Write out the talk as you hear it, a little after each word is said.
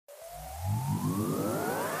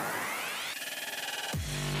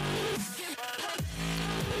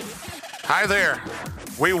Hi there.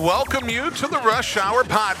 We welcome you to the Rush Hour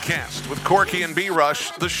Podcast with Corky and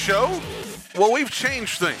B-Rush. The show, well, we've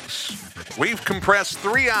changed things. We've compressed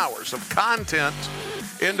 3 hours of content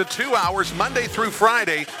into 2 hours, Monday through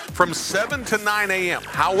Friday, from 7 to 9 a.m.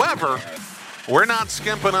 However, we're not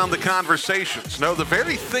skimping on the conversations. No, the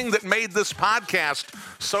very thing that made this podcast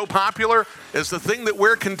so popular is the thing that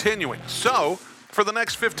we're continuing. So, for the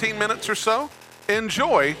next 15 minutes or so,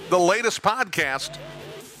 enjoy the latest podcast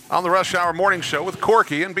on the Rush Hour Morning Show with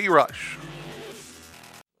Corky and B-Rush.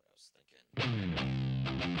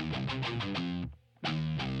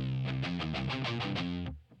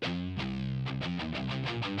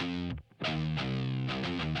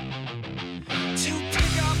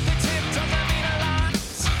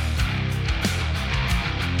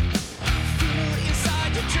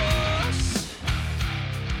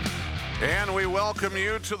 And we welcome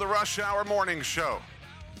you to the Rush Hour Morning Show.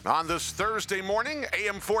 On this Thursday morning,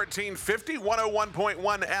 AM 1450,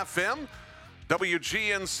 101.1 FM,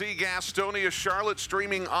 WGNC Gastonia, Charlotte,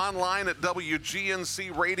 streaming online at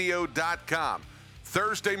WGNCradio.com.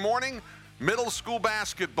 Thursday morning, middle school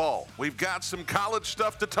basketball. We've got some college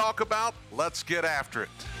stuff to talk about. Let's get after it.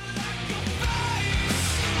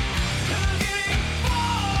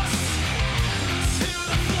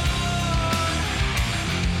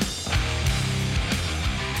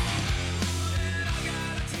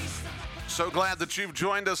 So glad that you've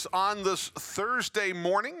joined us on this Thursday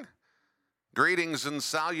morning. Greetings and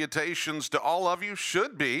salutations to all of you.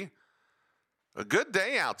 Should be a good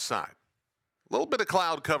day outside. A little bit of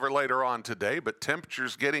cloud cover later on today, but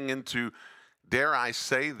temperatures getting into, dare I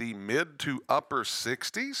say, the mid to upper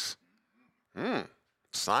 60s.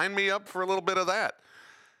 Sign me up for a little bit of that.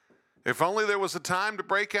 If only there was a time to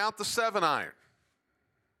break out the 7-iron.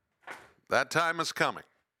 That time is coming.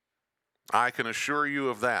 I can assure you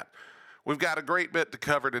of that. We've got a great bit to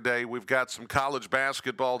cover today. We've got some college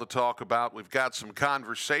basketball to talk about. We've got some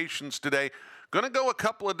conversations today. Going to go a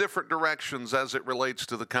couple of different directions as it relates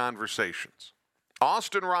to the conversations.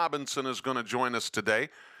 Austin Robison is going to join us today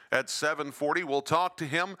at 7:40. We'll talk to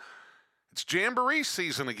him. It's Jamboree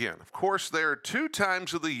season again. Of course, there are 2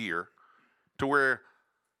 times of the year to where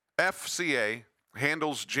FCA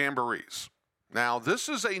handles Jamborees. Now, this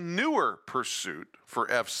is a newer pursuit for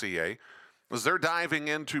FCA, as they're diving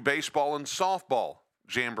into baseball and softball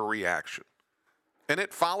Jamboree action. And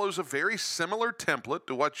it follows a very similar template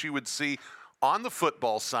to what you would see on the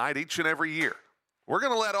football side each and every year. We're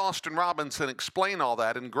going to let Austin Robison explain all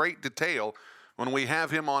that in great detail when we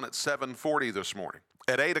have him on at 7:40 this morning.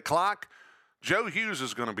 At 8 o'clock, Joe Hughes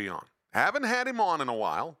is going to be on. Haven't had him on in a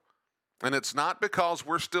while, and it's not because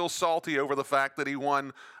we're still salty over the fact that he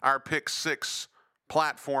won our Pick 6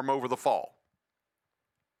 platform over the fall.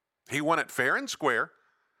 He won it fair and square.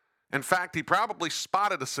 In fact, he probably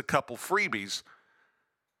spotted us a couple freebies.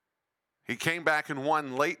 He came back and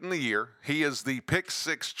won late in the year. He is the Pick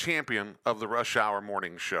 6 champion of the Rush Hour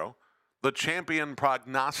Morning Show, the champion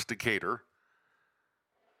prognosticator.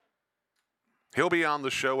 He'll be on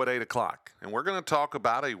the show at 8 o'clock, and we're going to talk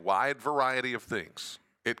about a wide variety of things.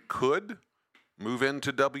 It could move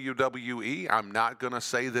into WWE. I'm not going to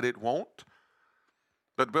say that it won't.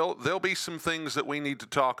 But there'll be some things that we need to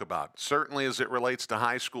talk about, certainly as it relates to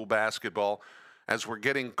high school basketball, as we're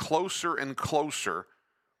getting closer and closer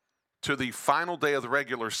to the final day of the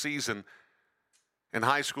regular season in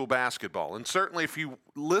high school basketball. And certainly if you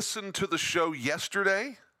listened to the show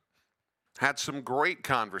yesterday, had some great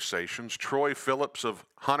conversations. Troy Phillips of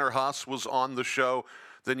Hunter Huss was on the show.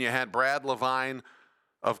 Then you had Brad Levine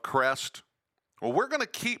of Crest. Well, we're going to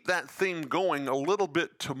keep that theme going a little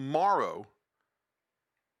bit tomorrow.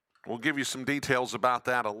 We'll give you some details about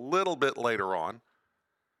that a little bit later on.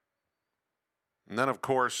 And then, of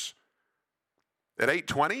course, at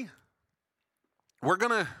 8:20, we're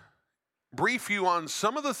going to brief you on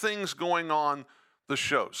some of the things going on the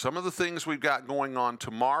show, some of the things we've got going on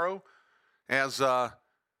tomorrow, as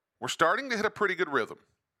we're starting to hit a pretty good rhythm.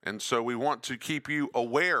 And so we want to keep you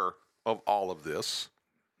aware of all of this.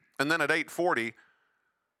 And then at 8:40,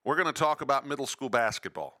 we're going to talk about middle school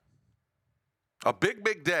basketball. A big,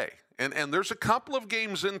 big day. And there's a couple of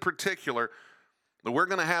games in particular that we're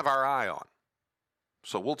going to have our eye on.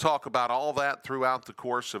 So we'll talk about all that throughout the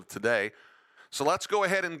course of today. So let's go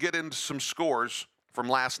ahead and get into some scores from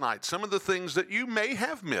last night. Some of the things that you may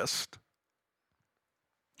have missed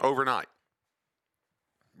overnight.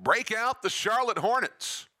 Break out the Charlotte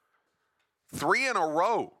Hornets. 3 in a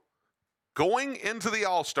row going into the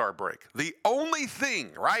All-Star break. The only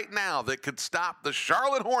thing right now that could stop the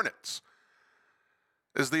Charlotte Hornets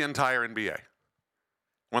is the entire NBA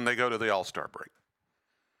when they go to the All-Star break.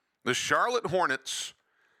 The Charlotte Hornets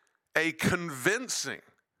a convincing,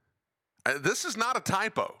 this is not a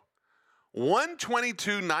typo,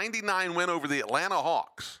 122-99 win over the Atlanta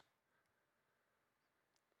Hawks.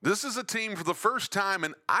 This is a team for the first time,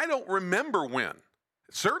 and I don't remember when,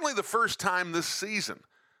 certainly the first time this season,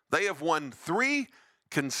 they have won 3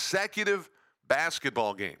 consecutive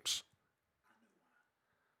basketball games.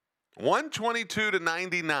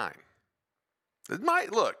 122-99. It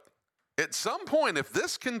might look, at some point, if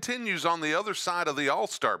this continues on the other side of the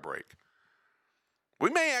All-Star break, we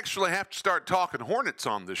may actually have to start talking Hornets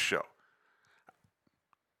on this show.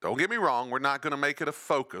 Don't get me wrong, we're not going to make it a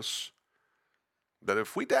focus. But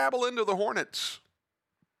if we dabble into the Hornets,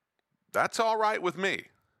 that's all right with me.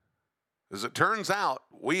 As it turns out,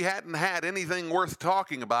 we hadn't had anything worth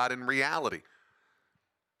talking about in reality.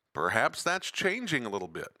 Perhaps that's changing a little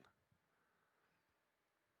bit.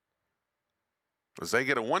 As they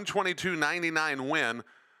get a 122-99 win.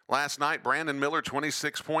 Last night, Brandon Miller,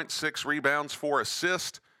 26.6 rebounds, 4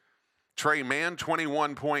 assists. Trey Mann,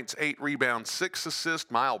 21 points, 8 rebounds, 6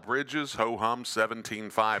 assists. Miles Bridges, ho-hum, 17,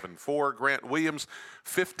 5, and 4. Grant Williams,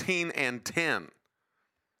 15 and 10.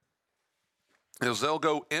 As they'll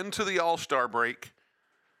go into the All-Star break,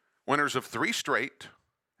 winners of 3 straight,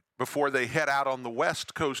 before they head out on the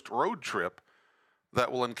West Coast road trip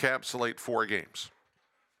that will encapsulate 4 games.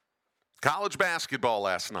 College basketball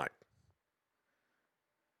last night.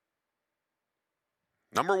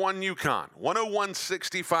 Number 1, UConn,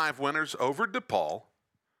 101-65 winners over DePaul.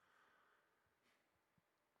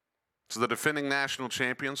 So the defending national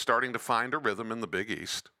champions starting to find a rhythm in the Big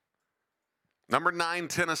East. Number 9,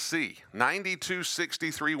 Tennessee,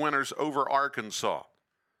 92-63 winners over Arkansas.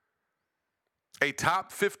 A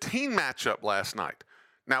top 15 matchup last night.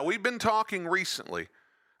 Now, we've been talking recently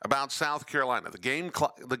about South Carolina.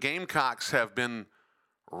 The Gamecocks have been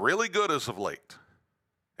really good as of late.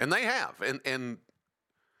 And they have. And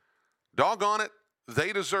doggone it,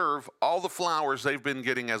 they deserve all the flowers they've been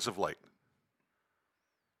getting as of late.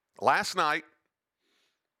 Last night,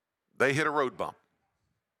 they hit a road bump.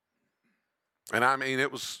 And I mean,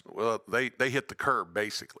 it was, well, they hit the curb,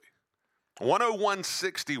 basically.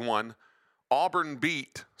 101-61, Auburn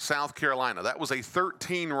beat South Carolina. That was a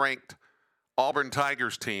 13-ranked Auburn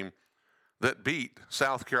Tigers team that beat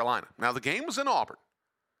South Carolina. Now, the game was in Auburn.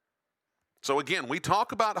 So, again, we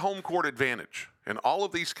talk about home court advantage in all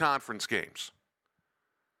of these conference games.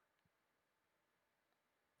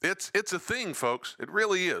 It's a thing, folks. It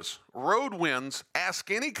really is. Road wins, ask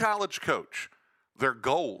any college coach, they're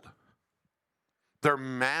gold. They're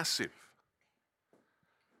massive.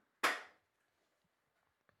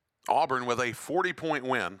 Auburn with a 40-point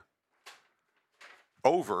win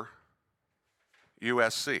over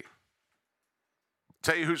USC.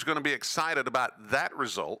 Tell you who's going to be excited about that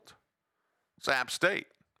result. It's App State.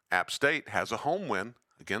 App State has a home win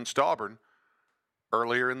against Auburn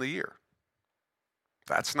earlier in the year.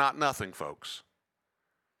 That's not nothing, folks.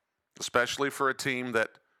 Especially for a team that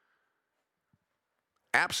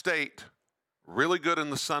App State, really good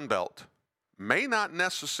in the Sun Belt, may not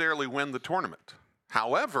necessarily win the tournament.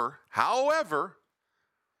 However,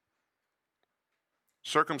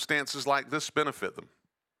 circumstances like this benefit them.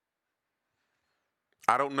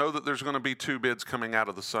 I don't know that there's going to be 2 bids coming out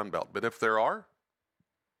of the Sun Belt, but if there are,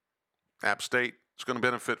 App State is going to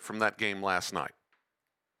benefit from that game last night.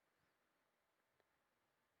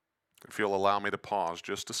 If you'll allow me to pause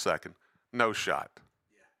just a second. No shot.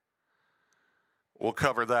 Yeah. We'll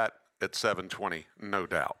cover that at 7:20, no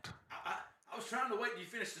doubt. I was trying to wait till you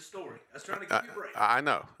finish the story. I was trying to give you a break. I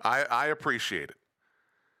know. I appreciate it.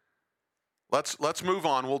 Let's move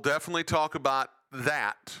on. We'll definitely talk about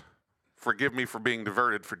that. Forgive me for being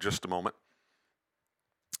diverted for just a moment.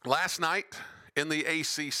 Last night in the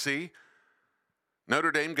ACC,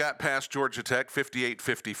 Notre Dame got past Georgia Tech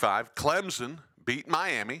 58-55. Clemson beat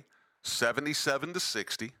Miami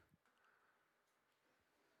 77-60.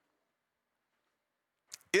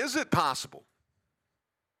 Is it possible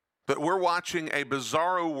that we're watching a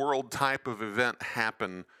bizarro world type of event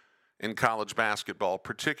happen in college basketball,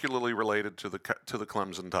 particularly related to the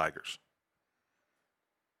Clemson Tigers?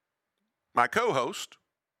 My co-host,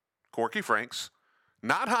 Corky Franks,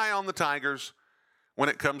 not high on the Tigers when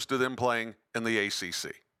it comes to them playing in the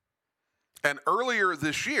ACC. And earlier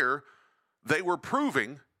this year, they were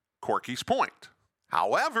proving Corky's point.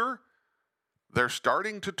 However, they're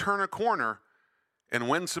starting to turn a corner and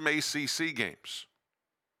win some ACC games.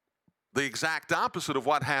 The exact opposite of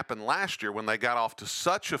what happened last year when they got off to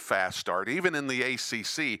such a fast start, even in the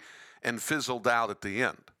ACC, and fizzled out at the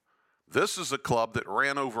end. This is a club that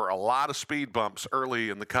ran over a lot of speed bumps early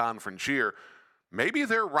in the conference year. Maybe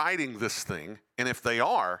they're riding this thing, and if they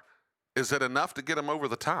are, is it enough to get them over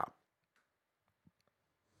the top?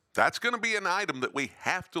 That's going to be an item that we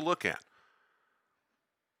have to look at.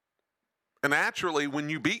 And naturally, when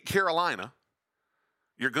you beat Carolina,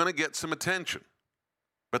 you're going to get some attention.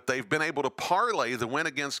 But they've been able to parlay the win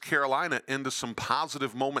against Carolina into some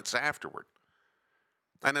positive moments afterward.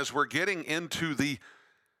 And as we're getting into the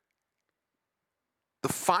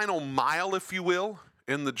final mile, if you will,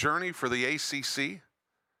 in the journey for the ACC,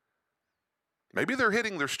 maybe they're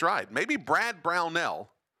hitting their stride. Maybe Brad Brownell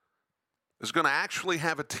is going to actually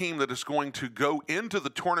have a team that is going to go into the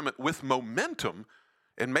tournament with momentum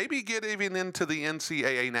and maybe get even into the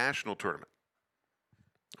NCAA national tournament.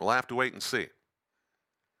 We'll have to wait and see.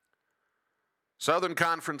 Southern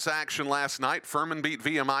Conference action last night. Furman beat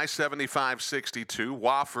VMI 75-62.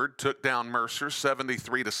 Wofford took down Mercer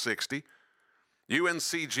 73-60.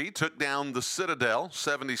 UNCG took down the Citadel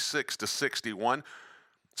 76-61.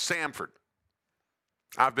 Samford.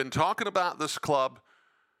 I've been talking about this club.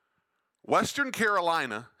 Western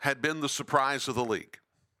Carolina had been the surprise of the league.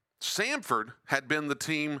 Samford had been the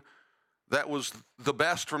team that was the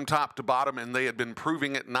best from top to bottom, and they had been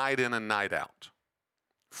proving it night in and night out.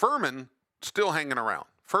 Furman still hanging around.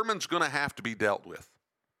 Furman's going to have to be dealt with.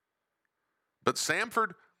 But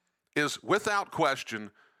Samford is, without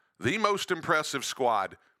question, the most impressive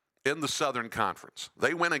squad in the Southern Conference.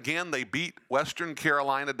 They win again. They beat Western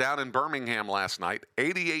Carolina down in Birmingham last night,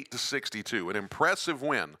 88-62. An impressive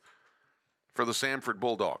win for the Samford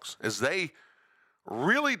Bulldogs, as they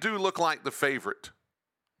really do look like the favorite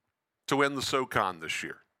to win the SoCon this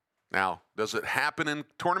year. Now, does it happen in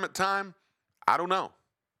tournament time? I don't know.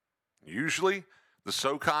 Usually, the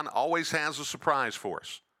SoCon always has a surprise for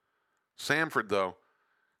us. Samford, though,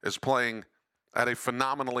 is playing at a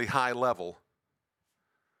phenomenally high level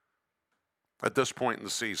at this point in the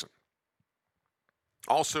season.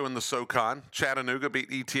 Also in the SoCon, Chattanooga beat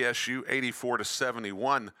ETSU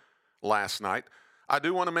 84-71 last night. I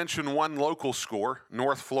do want to mention one local score.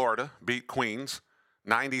 North Florida beat Queens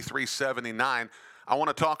 93-79. I want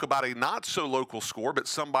to talk about a not-so-local score, but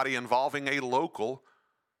somebody involving a local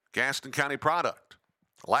Gaston County product.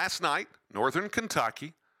 Last night, Northern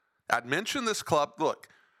Kentucky, I'd mentioned this club. Look,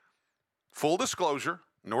 full disclosure,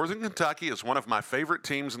 Northern Kentucky is one of my favorite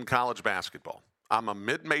teams in college basketball. I'm a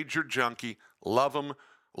mid-major junkie, love them,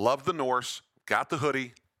 love the Norse, got the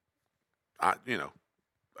hoodie. I'm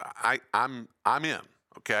in,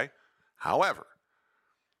 okay? However,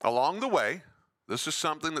 along the way, this is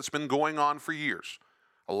something that's been going on for years.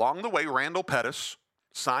 Along the way, Randall Pettis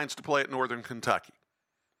signs to play at Northern Kentucky.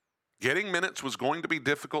 Getting minutes was going to be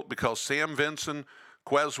difficult because Sam Vinson,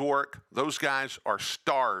 Quez Warwick, those guys are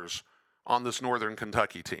stars on this Northern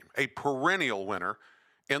Kentucky team. A perennial winner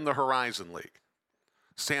in the Horizon League.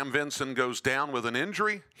 Sam Vinson goes down with an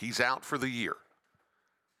injury. He's out for the year.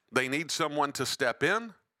 They need someone to step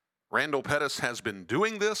in. Randall Pettis has been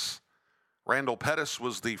doing this. Randall Pettis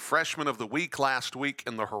was the freshman of the week last week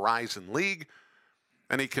in the Horizon League,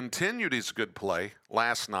 and he continued his good play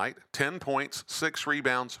last night. 10 points, 6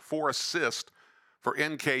 rebounds, 4 assists for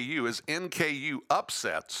NKU as NKU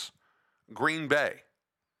upsets Green Bay.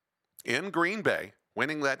 In Green Bay,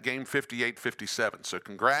 winning that game 58-57. So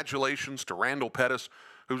congratulations to Randall Pettis,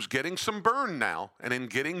 who's getting some burn now, and in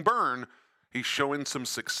getting burn, he's showing some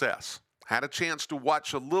success. Had a chance to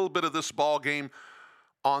watch a little bit of this ball game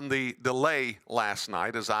on the delay last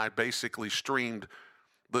night as I basically streamed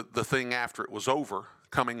the thing after it was over,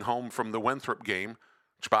 coming home from the Winthrop game,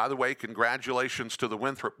 which, by the way, congratulations to the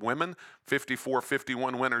Winthrop women,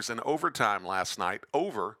 54-51 winners in overtime last night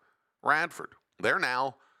over Radford. They're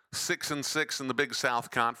now 6-6 in the Big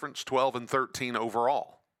South Conference, 12-13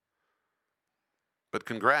 overall. But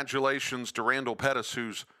congratulations to Randall Pettis,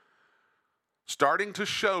 who's starting to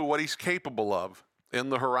show what he's capable of in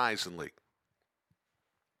the Horizon League.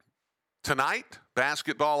 Tonight,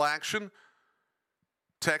 basketball action.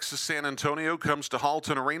 Texas San Antonio comes to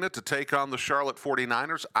Halton Arena to take on the Charlotte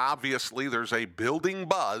 49ers. Obviously, there's a building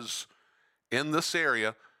buzz in this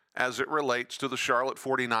area as it relates to the Charlotte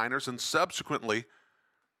 49ers and subsequently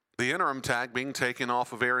the interim tag being taken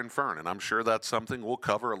off of Aaron Fern. And I'm sure that's something we'll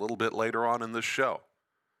cover a little bit later on in this show.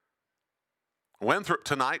 Winthrop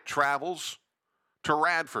tonight travels to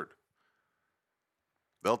Radford.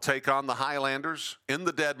 They'll take on the Highlanders in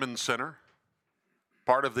the Dedman Center,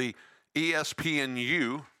 part of the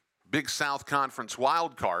ESPNU Big South Conference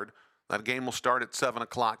wild card. That game will start at 7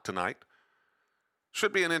 o'clock tonight.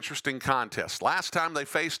 Should be an interesting contest. Last time they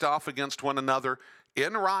faced off against one another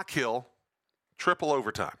in Rock Hill, triple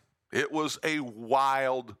overtime. It was a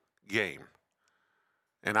wild game.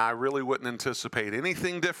 And I really wouldn't anticipate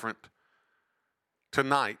anything different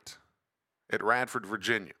tonight at Radford,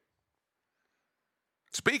 Virginia.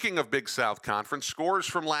 Speaking of Big South Conference, scores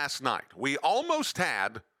from last night. We almost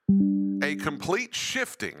had a complete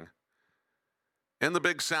shifting in the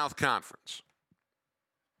Big South Conference.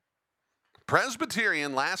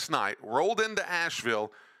 Presbyterian last night rolled into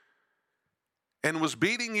Asheville and was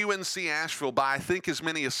beating UNC Asheville by, I think, as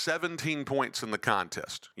many as 17 points in the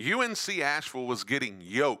contest. UNC Asheville was getting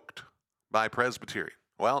yoked by Presbyterian.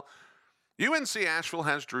 Well, UNC Asheville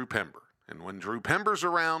has Drew Pember, and when Drew Pember's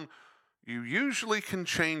around, you usually can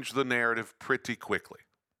change the narrative pretty quickly.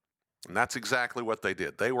 And that's exactly what they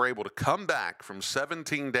did. They were able to come back from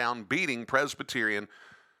 17 down, beating Presbyterian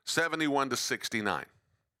 71-69.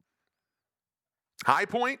 High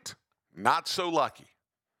Point, not so lucky.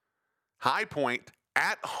 High Point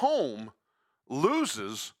at home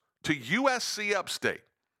loses to USC Upstate.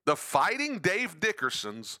 The Fighting Dave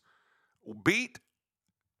Dickersons beat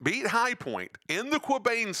High Point in the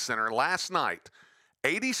Quabain Center last night,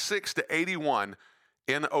 86-81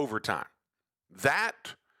 in overtime.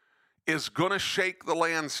 That is going to shake the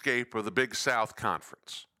landscape of the Big South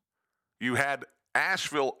Conference. You had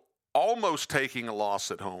Asheville almost taking a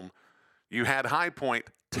loss at home. You had High Point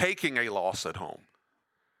taking a loss at home.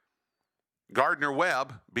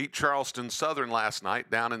 Gardner-Webb beat Charleston Southern last night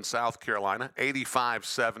down in South Carolina,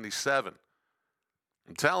 85-77.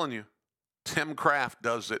 I'm telling you, Tim Kraft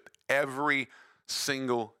does it every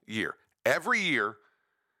single year. Every year,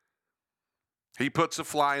 he puts a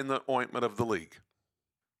fly in the ointment of the league.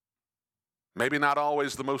 Maybe not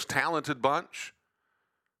always the most talented bunch.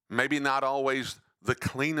 Maybe not always the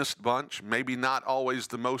cleanest bunch. Maybe not always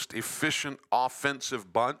the most efficient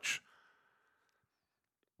offensive bunch.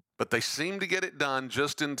 But they seem to get it done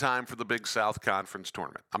just in time for the Big South Conference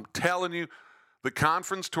tournament. I'm telling you, the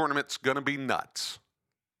conference tournament's going to be nuts.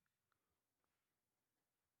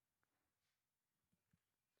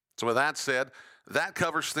 So with that said, that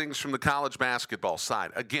covers things from the college basketball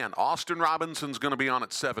side. Again, Austin Robinson's going to be on at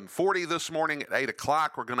 7:40 this morning. At 8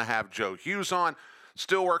 o'clock, we're going to have Joe Hughes on.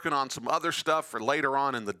 Still working on some other stuff for later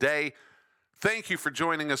on in the day. Thank you for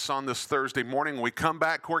joining us on this Thursday morning. When we come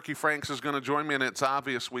back, Corky Franks is going to join me, and it's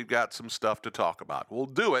obvious we've got some stuff to talk about. We'll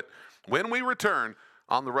do it when we return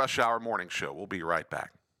on the Rush Hour Morning Show. We'll be right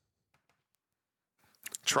back.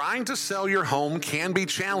 Trying to sell your home can be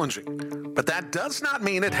challenging, but that does not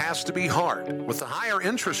mean it has to be hard. With the higher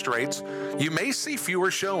interest rates, you may see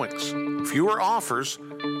fewer showings, fewer offers,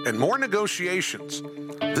 and more negotiations.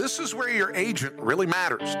 This is where your agent really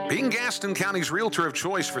matters. Being Gaston County's realtor of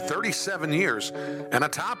choice for 37 years and a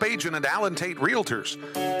top agent at Allen Tate Realtors,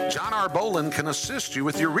 John R. Bolin can assist you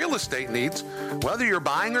with your real estate needs, whether you're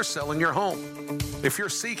buying or selling your home. If you're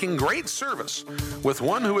seeking great service with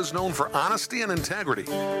one who is known for honesty and integrity,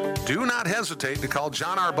 do not hesitate to call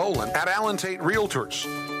John R. Bolin at Allen Tate Realtors.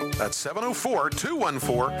 That's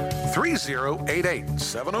 704-214-3088.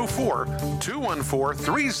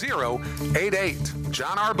 704-214-3088.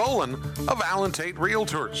 John R. Bolin of Allen Tate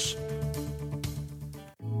Realtors.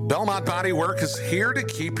 Belmont Body Work is here to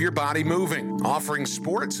keep your body moving, offering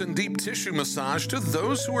sports and deep tissue massage to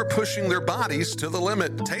those who are pushing their bodies to the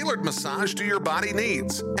limit, tailored massage to your body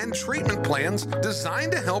needs, and treatment plans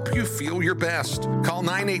designed to help you feel your best. Call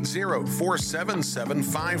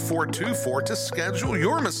 980-477-5424 to schedule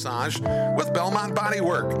your massage with Belmont Body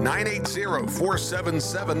Work.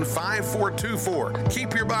 980-477-5424.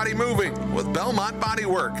 Keep your body moving with Belmont Body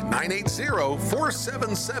Work.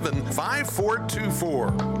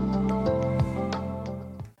 980-477-5424.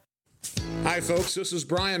 Hi, folks. This is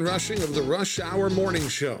Brian Rushing of the Rush Hour Morning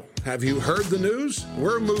Show. Have you heard the news?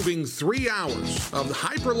 We're moving 3 hours of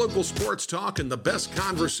hyper-local sports talk and the best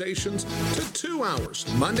conversations to 2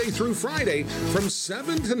 hours, Monday through Friday from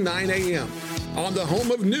 7 to 9 a.m. on the home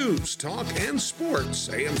of news, talk, and sports,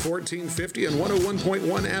 AM 1450 and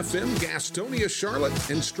 101.1 FM, Gastonia, Charlotte,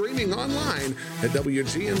 and streaming online at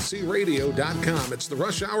WGNCradio.com. It's the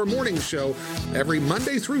Rush Hour Morning Show every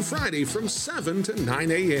Monday through Friday from 7 to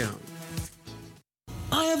 9 a.m.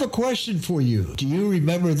 I have a question for you. Do you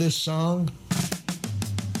remember this song?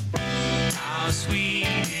 How sweet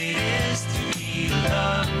it is to be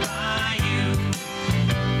loved by you.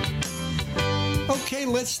 Okay,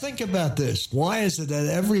 let's think about this. Why is it that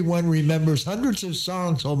everyone remembers hundreds of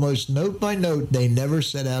songs almost note by note they never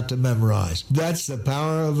set out to memorize? That's the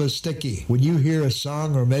power of a sticky. When you hear a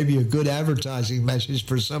song or maybe a good advertising message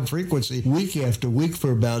for some frequency, week after week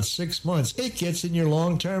for about 6 months, it gets in your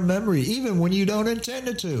long-term memory, even when you don't intend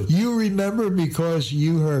it to. You remember because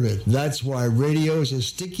you heard it. That's why radio is a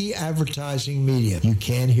sticky advertising medium. You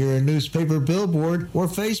can't hear a newspaper billboard or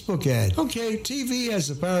Facebook ad. Okay, TV has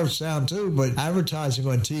the power of sound too, but advertising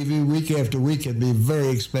on TV week after week can be very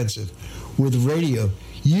expensive. With radio,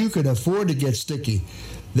 you can afford to get sticky.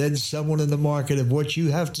 Then someone in the market of what you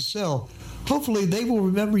have to sell, hopefully they will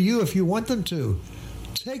remember you if you want them to.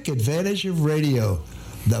 Take advantage of radio,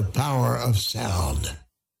 the power of sound.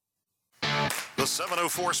 The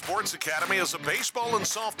 704 Sports Academy is a baseball and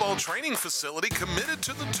softball training facility committed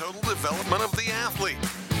to the total development of the athlete.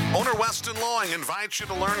 Owner Weston Lawing invites you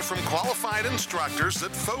to learn from qualified instructors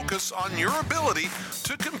that focus on your ability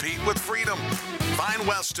to compete with freedom. Find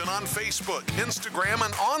Weston on Facebook, Instagram,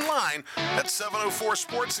 and online at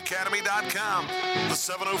 704sportsacademy.com. The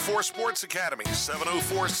 704 Sports Academy,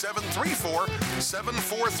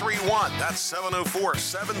 704-734-7431. That's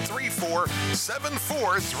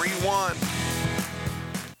 704-734-7431.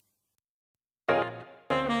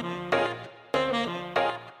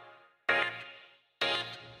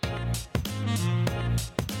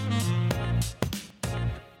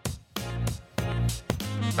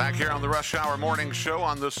 Back here on the Rush Hour Morning Show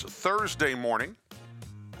on this Thursday morning,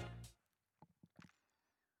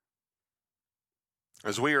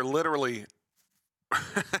 as we are literally,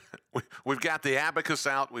 we've got the abacus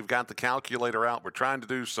out, we've got the calculator out, we're trying to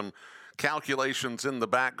do some calculations in the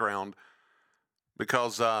background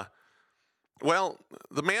because, well,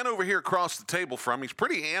 the man over here across the table from, he's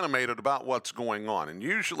pretty animated about what's going on, and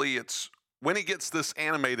usually it's, when he gets this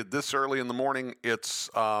animated this early in the morning, it's,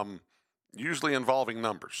 usually involving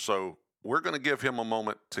numbers. So we're going to give him a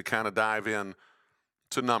moment to kind of dive in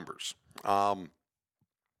to numbers.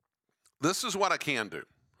 This is what I can do,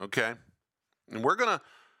 okay? And we're going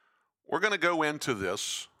to go into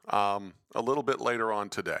this a little bit later on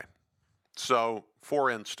today. So, for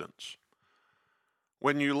instance,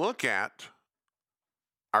 when you look at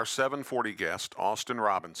our 740 guest, Austin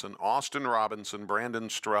Robison, Brandon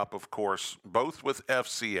Strupp, of course, both with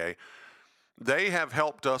FCA, they have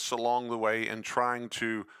helped us along the way in trying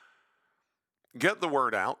to get the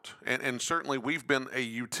word out, and certainly we've been a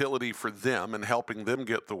utility for them in helping them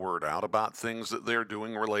get the word out about things that they're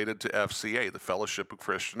doing related to FCA, the Fellowship of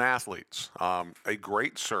Christian Athletes, a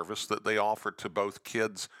great service that they offer to both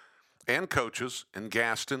kids and coaches in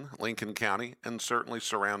Gaston, Lincoln County, and certainly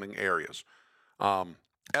surrounding areas.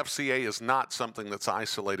 FCA is not something that's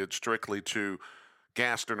isolated strictly to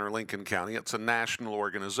Gaston or Lincoln County. It's a national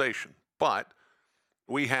organization. But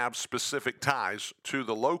we have specific ties to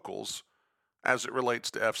the locals as it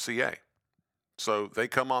relates to FCA. So they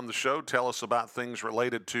come on the show, tell us about things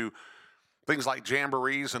related to things like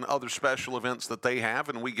jamborees and other special events that they have,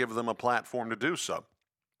 and we give them a platform to do so.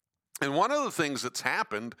 And one of the things that's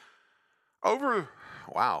happened over,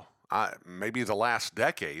 maybe the last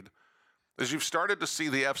decade, is you've started to see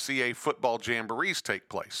the FCA football jamborees take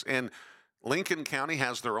place. And Lincoln County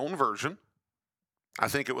has their own version. I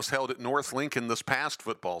think it was held at North Lincoln this past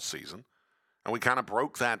football season, and we kind of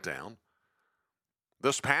broke that down.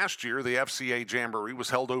 This past year, the FCA Jamboree was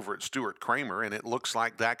held over at Stuart Kramer, and it looks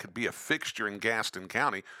like that could be a fixture in Gaston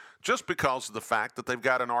County just because of the fact that they've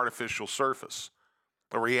got an artificial surface.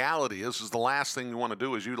 The reality is the last thing you want to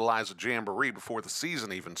do is utilize a Jamboree before the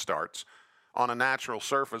season even starts on a natural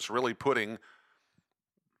surface, really putting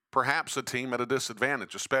perhaps a team at a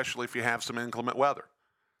disadvantage, especially if you have some inclement weather.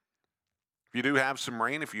 If you do have some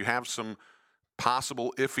rain, if you have some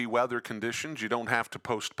possible iffy weather conditions, you don't have to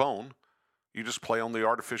postpone. You just play on the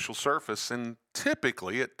artificial surface, and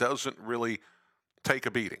typically it doesn't really take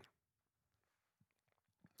a beating.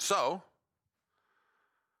 So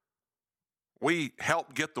we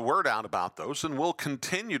help get the word out about those, and we'll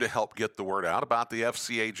continue to help get the word out about the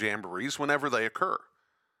FCA Jamborees whenever they occur.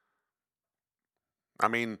 I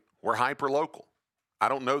mean, we're hyper-local. I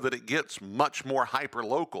don't know that it gets much more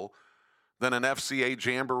hyper-local than an FCA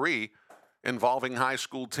Jamboree involving high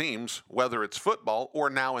school teams, whether it's football or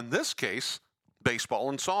now in this case, baseball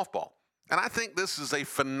and softball. And I think this is a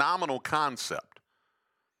phenomenal concept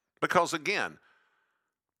because, again,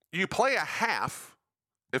 you play a half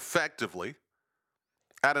effectively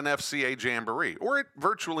at an FCA Jamboree or at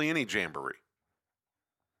virtually any Jamboree.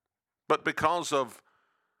 But because of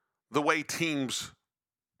the way teams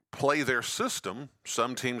play their system,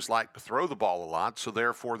 some teams like to throw the ball a lot, so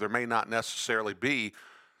therefore there may not necessarily be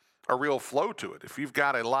a real flow to it. If you've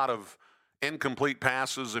got a lot of incomplete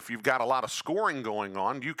passes, if you've got a lot of scoring going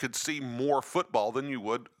on, you could see more football than you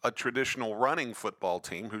would a traditional running football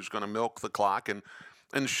team who's going to milk the clock and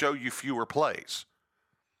show you fewer plays.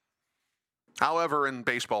 However, in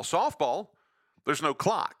baseball, softball, there's no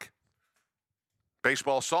clock.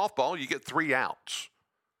 Baseball, softball, you get 3 outs.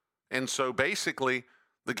 And so basically,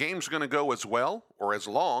 the game's going to go as well or as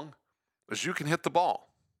long as you can hit the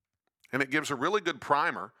ball. And it gives a really good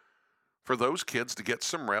primer for those kids to get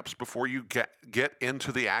some reps before you get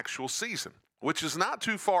into the actual season. which is not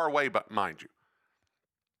too far away, but mind you.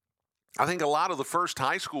 I think a lot of the first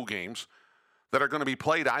high school games that are going to be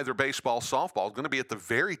played, either baseball, softball, is going to be at the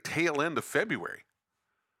very tail end of February.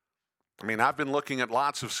 I mean, I've been looking at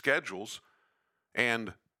lots of schedules,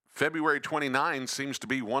 and February 29 seems to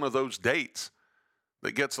be one of those dates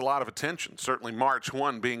that gets a lot of attention, certainly March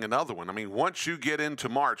 1 being another one. I mean, once you get into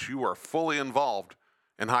March, you are fully involved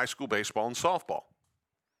in high school baseball and softball.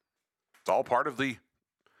 It's all part of the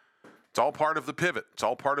pivot. It's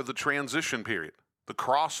all part of the transition period, the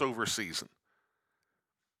crossover season.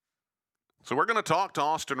 So we're going to talk to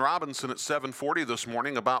Austin Robison at 7:40 this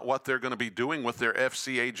morning about what they're going to be doing with their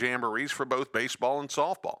FCA Jamborees for both baseball and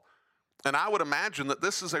softball. And I would imagine that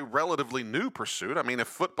this is a relatively new pursuit. I mean, if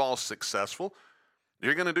football's successful,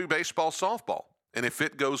 you're going to do baseball, softball. And if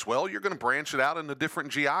it goes well, you're going to branch it out into different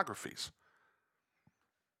geographies.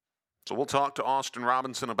 So we'll talk to Austin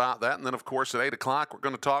Robison about that. And then, of course, at 8 o'clock, we're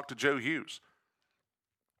going to talk to Joe Hughes.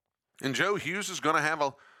 And Joe Hughes is going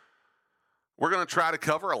to we're going to try to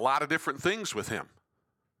cover a lot of different things with him.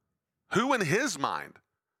 Who in his mind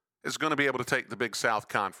is going to be able to take the Big South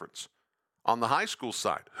Conference on the high school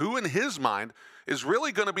side? Who in his mind is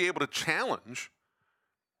really going to be able to challenge,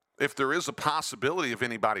 if there is a possibility of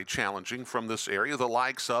anybody challenging from this area, the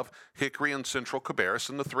likes of Hickory and Central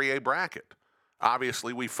Cabarrus in the 3A bracket?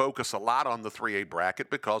 Obviously, we focus a lot on the 3A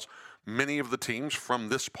bracket because many of the teams from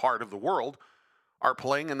this part of the world are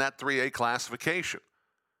playing in that 3A classification.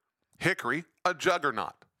 Hickory, a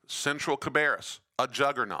juggernaut. Central Cabarrus, a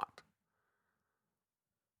juggernaut.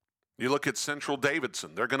 You look at Central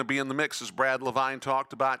Davidson, they're going to be in the mix, as Brad Levine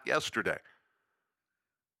talked about yesterday.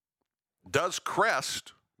 Does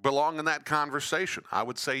Crest belong in that conversation? I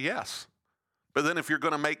would say yes. But then if you're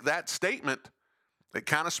going to make that statement, it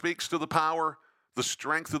kind of speaks to the power, the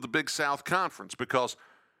strength of the Big South Conference, because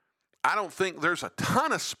I don't think there's a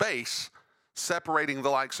ton of space separating the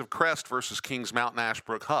likes of Crest versus Kings Mountain,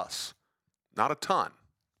 Ashbrook, Huss. Not a ton.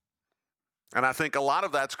 And I think a lot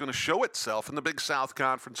of that's going to show itself in the Big South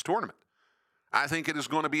Conference tournament. I think it is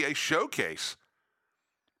going to be a showcase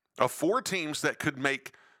of 4 teams that could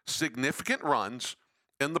make significant runs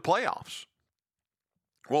in the playoffs.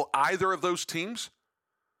 Will either of those teams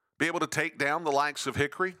be able to take down the likes of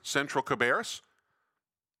Hickory, Central Cabarrus?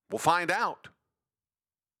 We'll find out.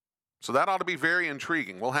 So that ought to be very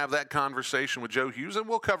intriguing. We'll have that conversation with Joe Hughes, and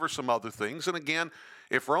we'll cover some other things. And again,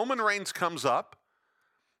 if Roman Reigns comes up,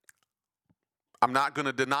 I'm not going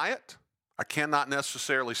to deny it. I cannot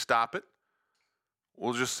necessarily stop it.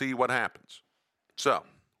 We'll just see what happens. So,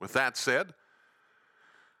 with that said,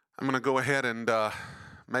 I'm going to go ahead and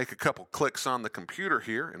make a couple clicks on the computer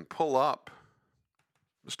here and pull up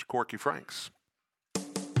Mr. Corky Franks.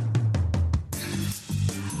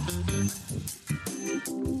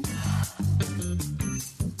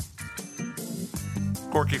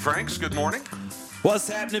 Corky Franks, good morning. What's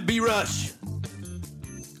happening, B-Rush?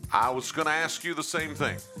 I was going to ask you the same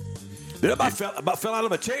thing. Dude, I about fell out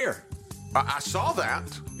of a chair. I saw that.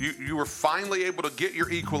 You were finally able to get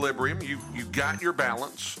your equilibrium. You got your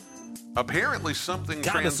balance. Apparently something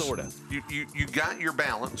Kinda, sorta. You got your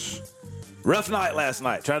balance. Rough night last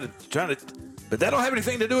night. Trying to, but that don't have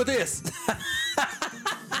anything to do with this.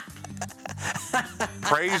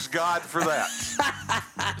 Praise God for that.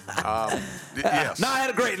 Yes. No, I had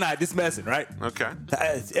a great night. Just messing, right? Okay.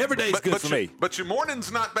 Every day's good for me. But your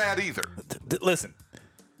morning's not bad either. Listen,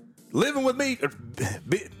 living with me,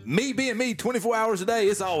 me being me 24 hours a day,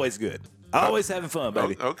 it's always good. Always having fun,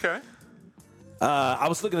 baby. Okay. I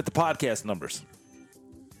was looking at the podcast numbers.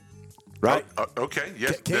 Right? Okay.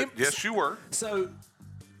 Yes. Yes, you were. So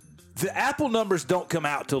the Apple numbers don't come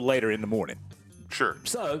out till later in the morning. Sure.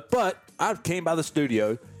 So, but I came by the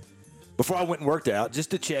studio before I went and worked out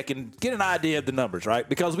just to check and get an idea of the numbers, right?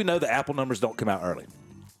 Because we know the Apple numbers don't come out early.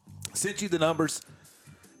 Sent you the numbers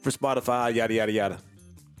for Spotify, yada, yada,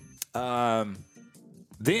 yada.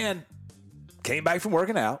 Then came back from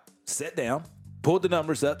working out, sat down, pulled the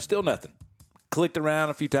numbers up, still nothing. Clicked around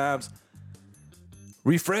a few times,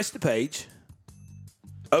 refreshed the page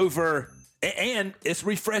over, and it's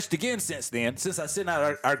refreshed again since then, since I sent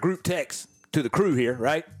out our group text to the crew here,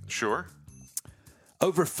 right? Sure.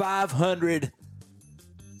 Over 500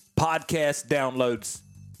 podcast downloads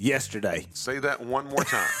yesterday. Say that one more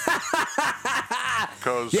time.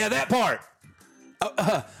 Yeah, that part.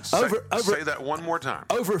 Say that one more time.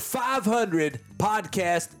 Over 500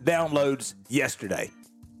 podcast downloads yesterday.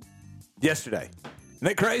 Yesterday. Isn't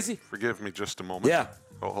that crazy? Forgive me just a moment. Yeah.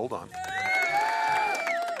 Oh, hold on.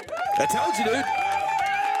 I told you, dude.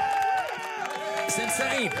 It's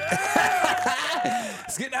insane.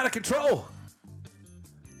 It's getting out of control.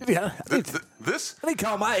 Yeah, I need This to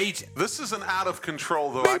call my agent. this is an out of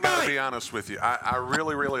control, though. Big I got Mike. to be honest with you. I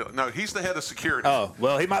really, really no. He's the head of security. Oh,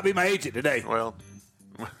 well, he might be my agent today. Well,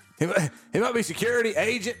 He might be security,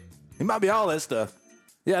 agent. He might be all that stuff.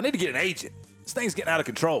 Yeah, I need to get an agent. This thing's getting out of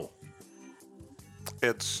control.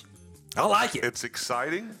 I like it. It's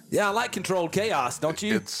exciting. Yeah, I like controlled chaos, don't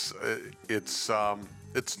you? It's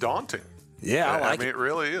daunting. Yeah, I like mean, it. it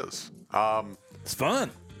really is. It's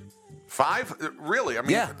fun. 5 really? I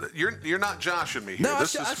mean, Yeah. you're not joshing me here. No,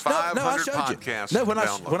 This is 500 podcasts. No, when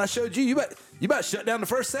download. I showed you, you about shut down the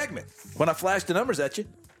first segment when I flashed the numbers at you.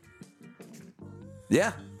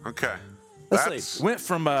 Yeah. Okay. Let's see. Went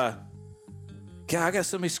from God, I got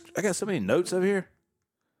so many notes over here.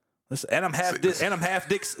 Listen, and I'm half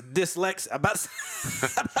dyslexic.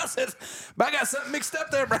 But I got something mixed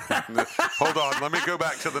up there, Brian. Hold on. Let me go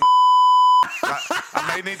back to the.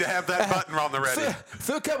 I may need to have that button on the ready.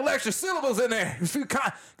 Threw a couple extra syllables in there. A few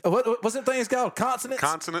what's that thing's called? Consonants?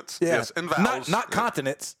 Consonants? Yeah. Yes. And vowels. Not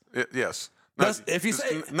continents. Yes. If you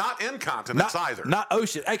say not incontinence either. Not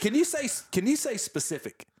ocean. Hey, can you say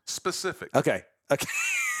specific? Specific. Okay.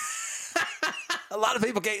 A lot of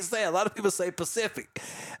people can't say it. A lot of people say Pacific.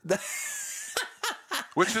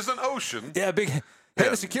 Which is an ocean. Yeah, big head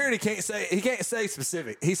of security can't say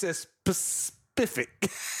specific. He says Pspific.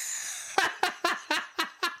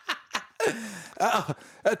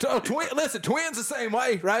 Listen, twins the same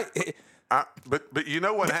way, right? But you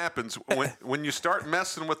know what happens when you start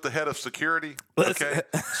messing with the head of security? Okay,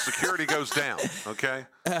 security goes down. Okay.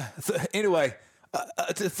 So anyway,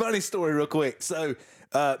 it's a funny story, real quick. So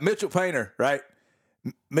Mitchell Painter, right?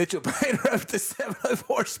 Mitchell Painter of the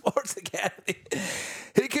 704 Sports Academy.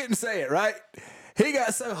 He couldn't say it, right? He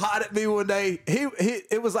got so hot at me one day.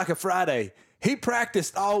 It was like a Friday. He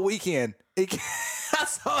practiced all weekend. I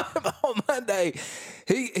saw him on Monday.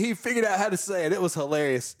 He figured out how to say it. It was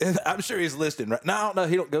hilarious. I'm sure he's listening right now. I don't know.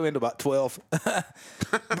 He don't go into about 12.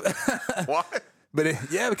 What? But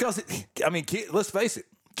because let's face it.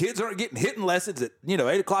 Kids aren't getting hitting lessons at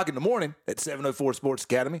 8:00 in the morning at 704 Sports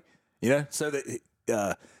Academy. So that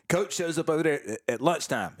coach shows up over there at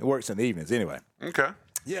lunchtime. It works in the evenings anyway. Okay.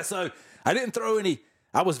 Yeah. So I didn't throw any.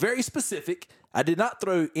 I was very specific. I did not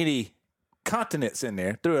throw any continents in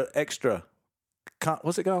there. Threw an extra.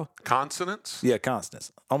 What's it called? Consonants? Yeah,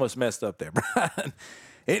 consonants. Almost messed up there, Brian.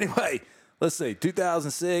 Anyway, let's see.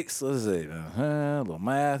 2006. Let's see. A little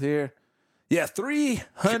math here. Yeah,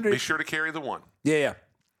 300. Be sure to carry the 1. Yeah.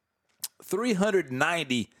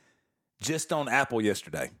 390 just on Apple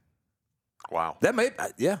yesterday. Wow. That made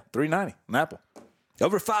 390 on Apple.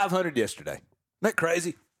 Over 500 yesterday. Isn't that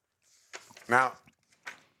crazy? Now,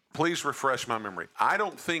 please refresh my memory. I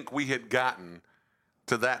don't think we had gotten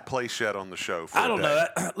to that place yet on the show. I don't know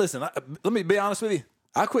that. Listen, let me be honest with you.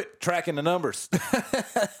 I quit tracking the numbers.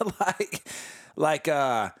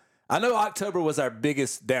 I know October was our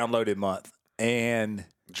biggest downloaded month, and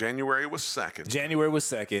January was second. This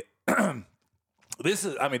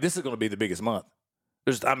is going to be the biggest month.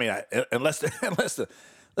 Unless the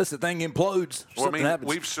thing implodes, something happens.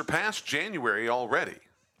 We've surpassed January already.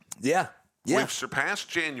 Yeah. We've surpassed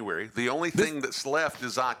January. The only thing that's left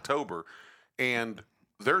is October, and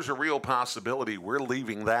there's a real possibility we're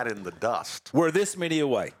leaving that in the dust. We're this many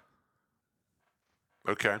away.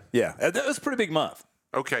 Okay. Yeah, that was a pretty big month.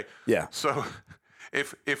 Okay. Yeah. So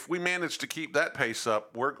if we manage to keep that pace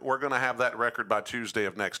up, we're going to have that record by Tuesday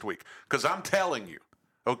of next week. Because I'm telling you,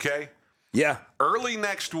 okay? Yeah. Early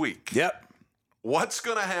next week. Yep. What's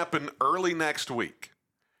going to happen early next week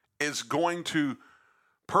is going to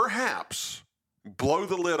perhaps blow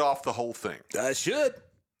the lid off the whole thing. It should.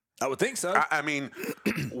 I would think so. I mean,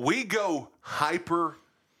 we go hyper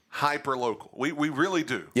local. We really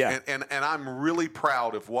do. Yeah. And I'm really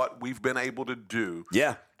proud of what we've been able to do.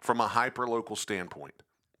 Yeah. From a hyper local standpoint.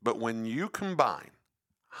 But when you combine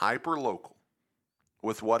hyper local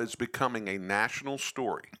with what is becoming a national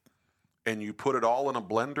story and you put it all in a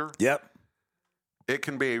blender, yep, it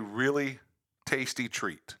can be a really tasty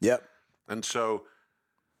treat. Yep. And so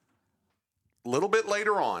a little bit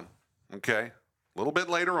later on, okay? A little bit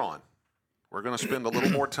later on, we're going to spend a little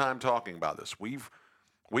more time talking about this. We've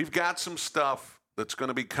got some stuff that's going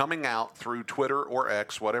to be coming out through Twitter or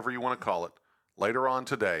X, whatever you want to call it, later on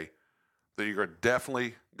today that you're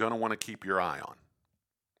definitely going to want to keep your eye on.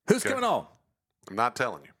 Who's coming on? I'm not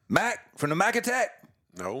telling you. Mac from the Mac Attack?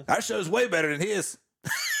 No. Our show's way better than his.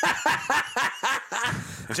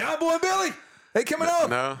 John Boy and Billy, they coming on?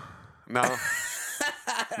 No,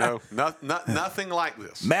 nothing like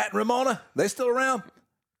this. Matt and Ramona, they still around?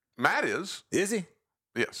 Matt is. Is he?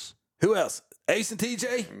 Yes. Who else? Ace and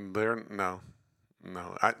TJ? No.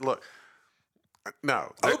 Look,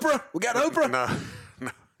 No. Oprah? We got Oprah?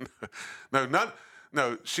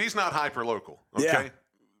 No, she's not hyper local. Okay.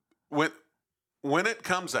 Yeah. When it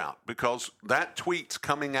comes out, because that tweet's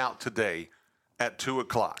coming out today at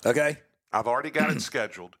 2:00. Okay. I've already got it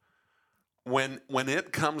scheduled. When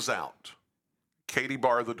it comes out, Katie,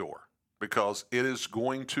 bar the door, because it is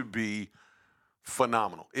going to be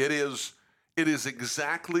phenomenal. It is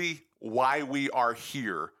exactly why we are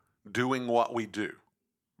here doing what we do.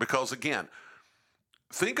 Because again,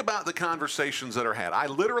 think about the conversations that are had. I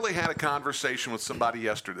literally had a conversation with somebody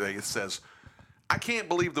yesterday that says, I can't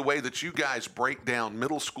believe the way that you guys break down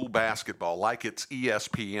middle school basketball like it's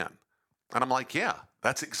ESPN. And I'm like, yeah,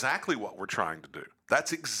 that's exactly what we're trying to do.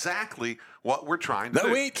 That's exactly what we're trying to do.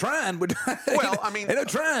 No, we ain't trying. Well, I mean, they're not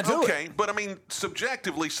trying to. Okay, but I mean,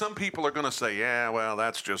 subjectively, some people are going to say, yeah, well,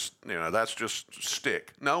 that's just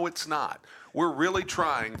stick. No, it's not. We're really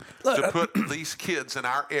trying to put these kids in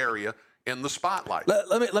our area in the spotlight.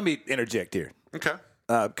 Let me interject here. Okay.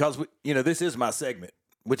 Because this is my segment,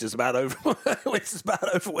 which is about over. Which is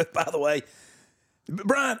about over with, by the way.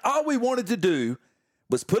 Brian, all we wanted to do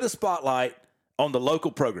was put a spotlight on the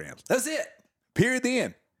local programs. That's it. Period. The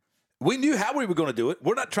end. We knew how we were going to do it.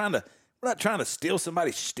 We're not trying to steal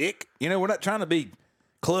somebody's shtick. We're not trying to be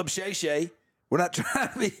Club Shay Shay. We're not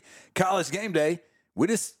trying to be College Game Day. We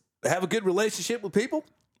just have a good relationship with people.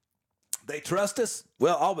 They trust us.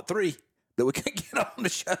 Well, all but 3 that we can get on the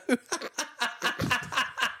show.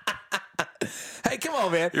 Hey, come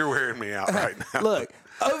on, man. You're wearing me out right now. Look,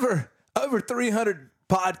 over 300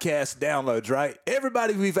 podcast downloads, right?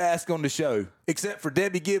 Everybody we've asked on the show, except for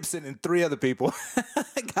Debbie Gibson and 3 other people,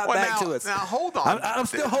 got back to us. Now, hold on. I'm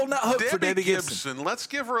still holding out hope for Debbie Gibson. Let's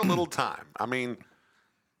give her a little time. I mean,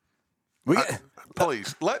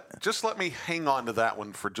 please, let me hang on to that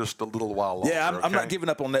one for just a little while longer. Yeah, I'm not giving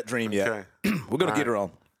up on that dream yet. Okay. We're going to get her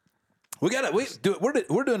on.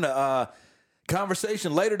 We're doing a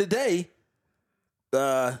conversation later today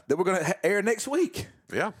that we're going to air next week.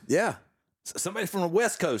 Yeah. Yeah. Somebody from the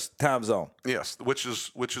West Coast time zone. Yes, which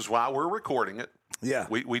is why we're recording it. Yeah.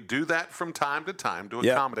 We do that from time to time to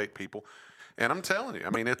accommodate people. And I'm telling you, I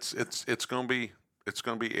mean, it's going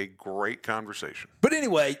to be a great conversation. But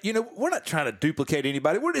anyway, we're not trying to duplicate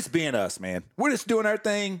anybody. We're just being us, man. We're just doing our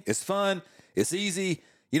thing. It's fun. It's easy.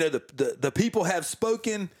 The people have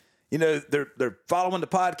spoken. They're following the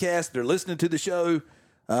podcast. They're listening to the show.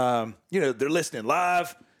 They're listening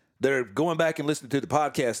live. They're going back and listening to the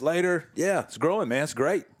podcast later. Yeah, it's growing, man. It's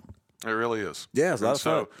great. It really is. Yeah, it's a lot of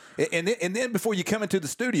fun. And then before you come into the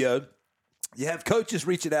studio, you have coaches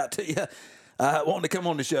reaching out to you, wanting to come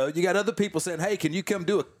on the show. You got other people saying, hey, can you come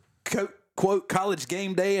do a quote college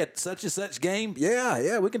game day at such and such game?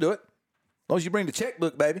 Yeah, we can do it. As long as you bring the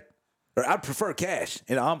checkbook, baby. Or I'd prefer cash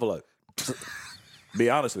in an envelope.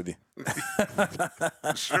 Be honest with you.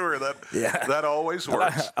 Sure, that always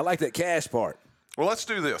works. I like that cash part. Well, let's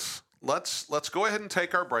do this. Let's go ahead and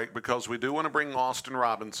take our break because we do want to bring Austin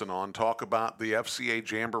Robinson on, talk about the FCA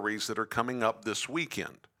Jamborees that are coming up this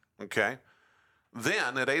weekend. Okay?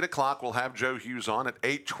 Then at 8 o'clock, we'll have Joe Hughes on. At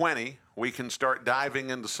 8:20, we can start diving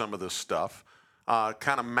into some of this stuff,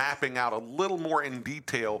 kind of mapping out a little more in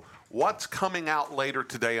detail what's coming out later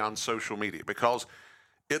today on social media, because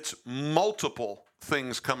it's multiple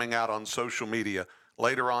things coming out on social media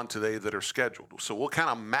later on today that are scheduled. So we'll kind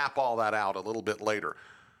of map all that out a little bit later.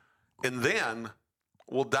 And then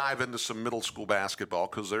we'll dive into some middle school basketball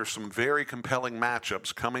because there's some very compelling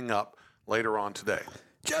matchups coming up later on today.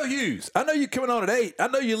 Joe Hughes, I know you're coming on at 8. I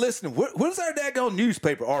know you're listening. When's our daggone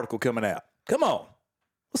newspaper article coming out? Come on.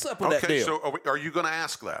 What's up with that deal? So are you going to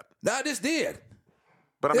ask that? No, I just did.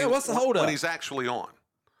 But I mean, what's the hold up? When he's actually on.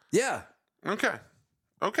 Yeah. Okay.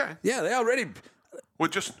 Yeah, they already. Well,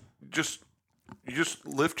 just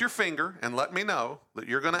lift your finger and let me know that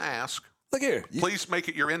you're going to ask. Look here. Please make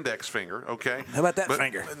it your index finger, okay? How about that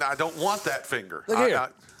finger? I don't want that finger. Look here.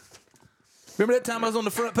 Remember that time I was on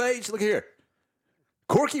the front page? Look here.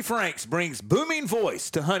 Corky Franks brings booming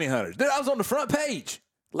voice to honey hunters. Dude, I was on the front page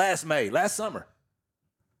last summer.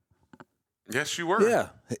 Yes, you were. Yeah.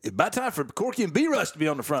 About time for Corky and B-Rush to be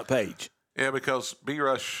on the front page. Yeah, because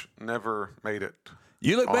B-Rush never made it.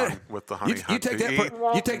 You look better with the honey. You take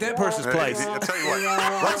that person's place. I'll tell you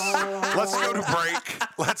what. Let's go to break.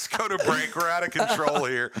 Let's go to break. We're out of control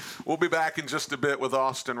here. We'll be back in just a bit with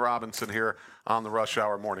Austin Robinson here on the Rush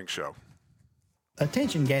Hour Morning Show.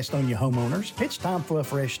 Attention Gastonia homeowners, it's time for a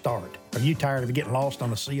fresh start. Are you tired of getting lost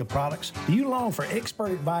on a sea of products? Do you long for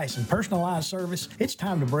expert advice and personalized service? It's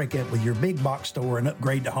time to break up with your big box store and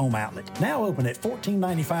upgrade to Home Outlet. Now open at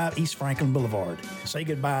 1495 East Franklin Boulevard. Say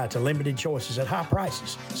goodbye to limited choices at high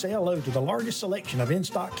prices. Say hello to the largest selection of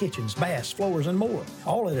in-stock kitchens, baths, floors, and more,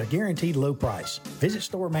 all at a guaranteed low price. Visit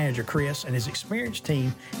store manager Chris and his experienced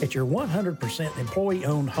team at your 100%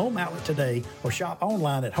 employee-owned Home Outlet today or shop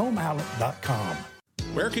online at homeoutlet.com.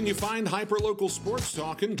 Where can you find hyperlocal sports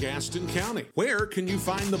talk in Gaston County? Where can you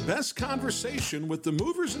find the best conversation with the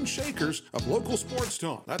movers and shakers of local sports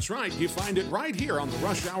talk? That's right, you find it right here on the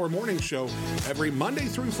Rush Hour Morning Show every Monday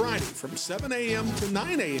through Friday from 7 a.m. to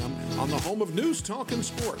 9 a.m. on the home of news, talk, and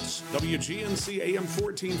sports. WGNC AM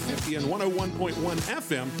 1450 and 101.1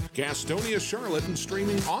 FM, Gastonia, Charlotte, and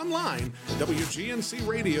streaming online,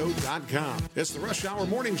 WGNCradio.com. It's the Rush Hour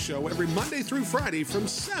Morning Show every Monday through Friday from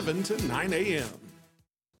 7 to 9 a.m.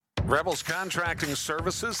 Rebels Contracting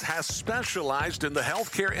Services has specialized in the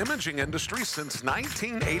healthcare imaging industry since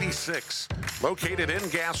 1986. Located in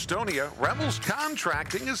Gastonia, Rebels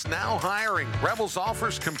Contracting is now hiring. Rebels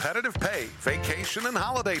offers competitive pay, vacation and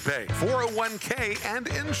holiday pay, 401k, and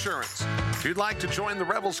insurance. If you'd like to join the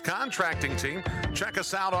Rebels Contracting team, check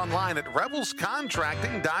us out online at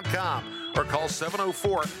rebelscontracting.com or call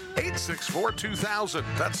 704-864-2000.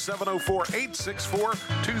 That's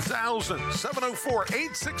 704-864-2000.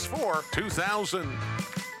 704-864-2000.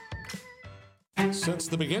 Since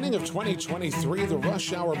the beginning of 2023, the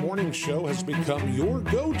Rush Hour Morning Show has become your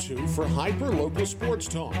go-to for hyper-local sports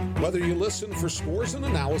talk. Whether you listen for scores and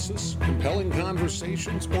analysis, compelling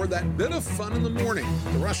conversations, or that bit of fun in the morning,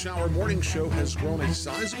 the Rush Hour Morning Show has grown a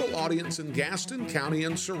sizable audience in Gaston County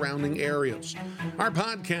and surrounding areas. Our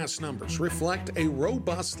podcast numbers reflect a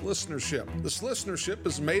robust listenership. This listenership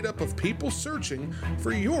is made up of people searching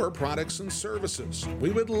for your products and services. We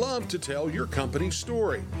would love to tell your company's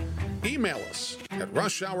story. Email us at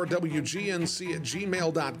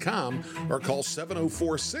rushhourwgnc@gmail.com or call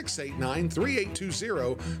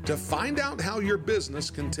 704-689-3820 to find out how your business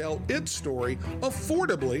can tell its story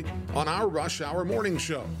affordably on our Rush Hour Morning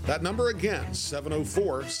Show. That number again,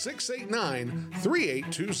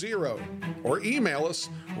 704-689-3820. Or email us,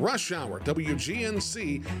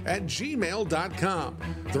 rushhourwgnc@gmail.com.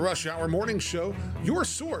 The Rush Hour Morning Show, your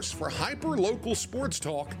source for hyper-local sports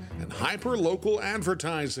talk and hyper-local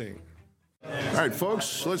advertising. All right,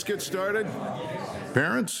 folks, let's get started.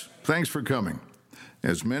 Parents, thanks for coming.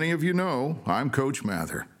 As many of you know, I'm Coach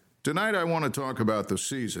Mather. Tonight I want to talk about the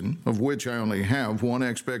season, of which I only have one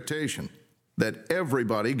expectation, that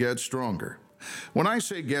everybody gets stronger. When I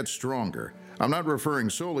say get stronger, I'm not referring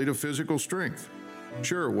solely to physical strength.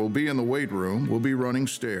 Sure, we'll be in the weight room, we'll be running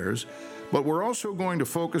stairs, but we're also going to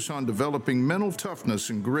focus on developing mental toughness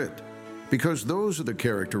and grit. Because those are the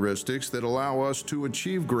characteristics that allow us to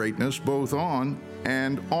achieve greatness both on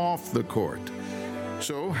and off the court.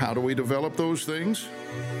 So, how do we develop those things?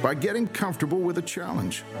 By getting comfortable with a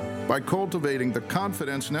challenge, by cultivating the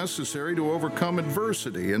confidence necessary to overcome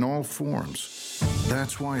adversity in all forms.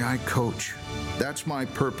 That's why I coach. That's my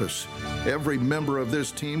purpose. Every member of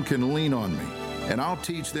this team can lean on me, and I'll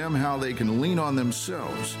teach them how they can lean on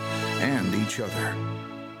themselves and each other.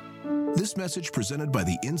 This message presented by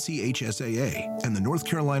the NCHSAA and the North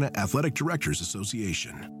Carolina Athletic Directors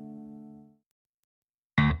Association.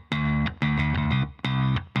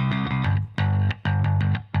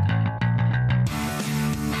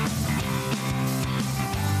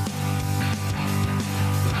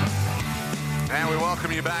 And we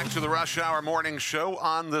welcome you back to the Rush Hour Morning Show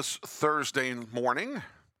on this Thursday morning.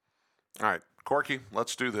 All right, Corky,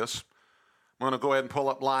 let's do this. I'm going to go ahead and pull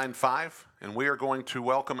up line 5, and we are going to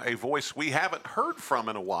welcome a voice we haven't heard from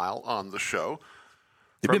in a while on the show.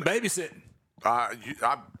 You've been babysitting. I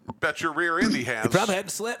bet your rear end he has. He probably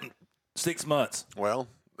hadn't slept in 6 months. Well,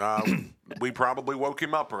 we probably woke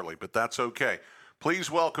him up early, but that's okay.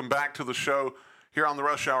 Please welcome back to the show here on the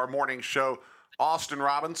Rush Hour Morning Show, Austin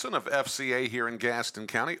Robison of FCA here in Gaston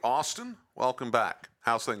County. Austin, welcome back.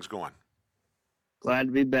 How's things going? Glad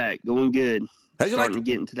to be back. Going good. Starting to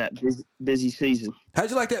get into that busy season. How'd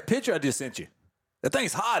you like that picture I just sent you? That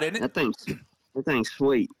thing's hot, isn't it? That thing's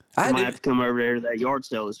sweet. I might have to come over there to that yard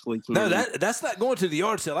sale this weekend. No, that's not going to the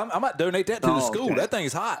yard sale. I might donate that to the school. Okay. That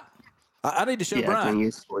thing's hot. I need to show Brian. That thing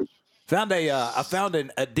is sweet. I found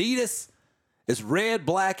an Adidas. It's red,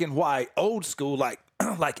 black, and white, old school, like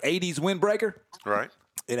 80s windbreaker. Right.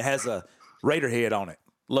 And it has a Raider head on it.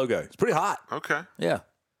 Logo. It's pretty hot. Okay. Yeah.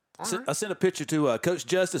 I sent a picture to Coach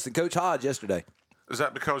Justice and Coach Hodge yesterday. Is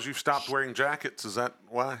that because you've stopped wearing jackets? Is that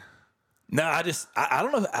why? No, I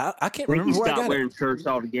don't know. I can't I think remember he where I stopped got wearing it. shirts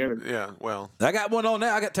altogether. Yeah, well. I got one on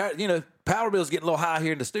now. I got tired. Power bill's getting a little high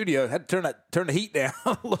here in the studio. Had to turn the heat down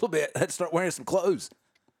a little bit. Had to start wearing some clothes.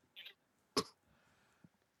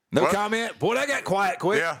 No comment. Boy, that got quiet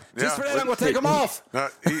quick. Yeah. Just for that, I'm going to take them off. I'll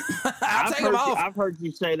take them off. I've heard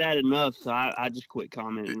you say that enough, so I just quit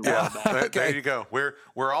commenting. Yeah, there you go.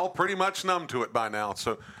 We're all pretty much numb to it by now.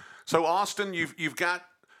 So Austin, you've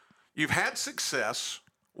had success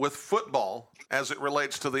with football as it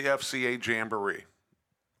relates to the FCA Jamboree.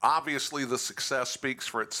 Obviously, the success speaks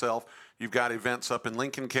for itself. You've got events up in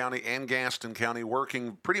Lincoln County and Gaston County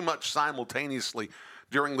working pretty much simultaneously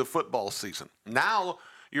during the football season. Now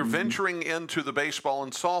you're venturing into the baseball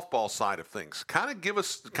and softball side of things. Kind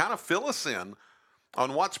of fill us in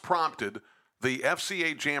on what's prompted the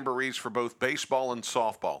FCA Jamborees for both baseball and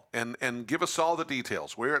softball, and give us all the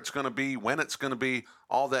details, where it's going to be, when it's going to be,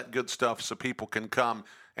 all that good stuff so people can come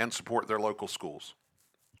and support their local schools.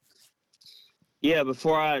 Yeah,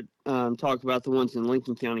 before I talk about the ones in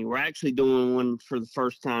Lincoln County, we're actually doing one for the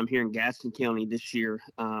first time here in Gaston County this year,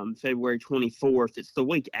 February 24th. It's the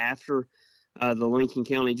week after the Lincoln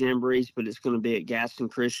County Jamborees, but it's going to be at Gaston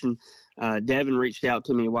Christian. Devin reached out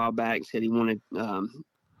to me a while back, said he wanted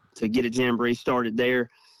to get a Jamboree started there.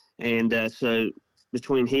 And so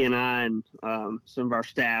between he and I and some of our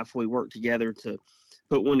staff, we worked together to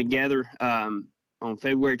put one together on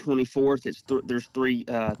February 24th. There's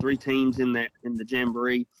three teams in the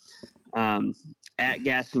Jamboree at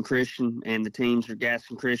Gaston Christian, and the teams are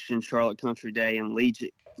Gaston Christian, Charlotte Country Day, and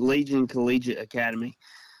Legion Collegiate Academy.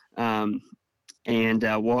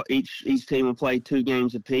 Each team will play 2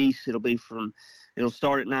 games apiece. It'll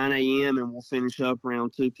start at 9 a.m. and we'll finish up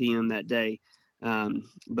around 2 p.m. that day.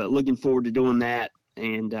 But looking forward to doing that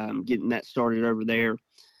and getting that started over there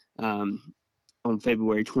on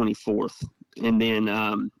February 24th. And then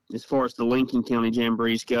as far as the Lincoln County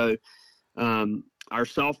Jamborees go, our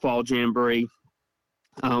softball Jamboree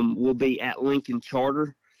will be at Lincoln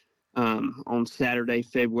Charter on Saturday,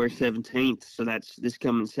 February 17th. So that's this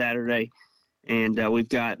coming Saturday. And we've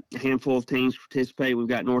got a handful of teams participate. We've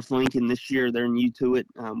got North Lincoln this year. They're new to it.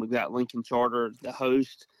 We've got Lincoln Charter, the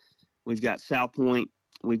host. We've got South Point.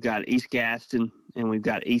 We've got East Gaston. And we've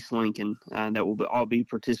got East Lincoln that will all be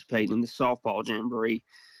participating in the softball Jamboree.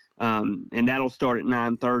 And that'll start at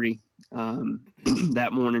 9:30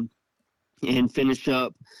 that morning and finish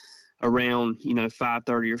up around,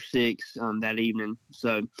 5:30 or 6 that evening.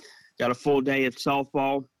 So got a full day of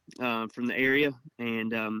softball from the area,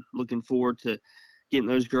 and looking forward to getting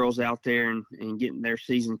those girls out there and getting their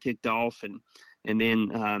season kicked off. And then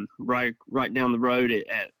right down the road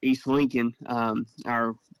at East Lincoln,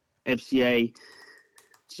 our FCA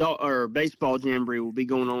our baseball Jamboree will be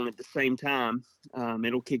going on at the same time.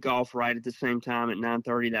 It'll kick off right at the same time at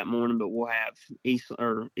 9:30 that morning, but we'll have East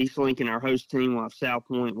Lincoln, our host team. We'll have South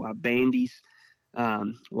Point. We'll have Bandy's.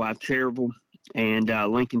 We'll have Cherryville and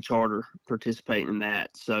Lincoln Charter participating in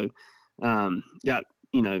that. So got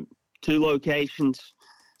 2 locations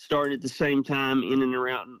starting at the same time, in and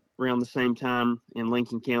around the same time in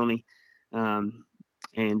Lincoln County,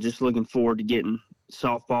 and just looking forward to getting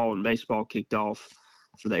softball and baseball kicked off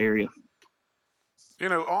for the area.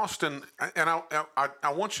 Austin, and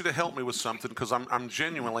I want you to help me with something, because I'm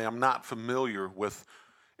not familiar with.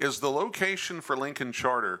 Is the location for Lincoln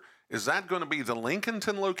Charter, is that going to be the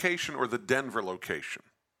Lincolnton location or the Denver location?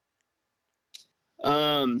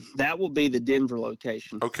 That will be the Denver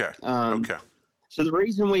location. Okay. Okay. So the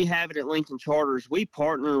reason we have it at Lincoln Charter is we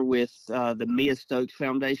partner with the Mia Stokes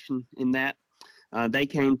Foundation in that. They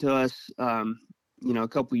came to us, a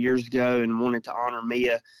couple years ago and wanted to honor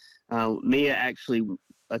Mia. Mia actually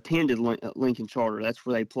attended Lincoln Charter. That's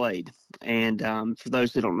where they played. And for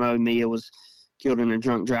those that don't know, Mia was killed in a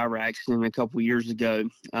drunk driver accident a couple years ago.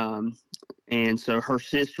 And so her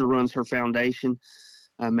sister runs her foundation.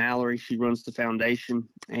 Mallory, she runs the foundation,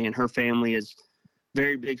 and her family is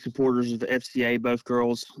very big supporters of the FCA. Both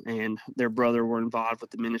girls and their brother were involved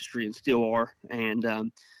with the ministry and still are.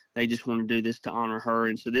 And they just want to do this to honor her.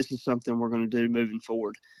 And so this is something we're going to do moving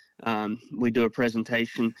forward. We do a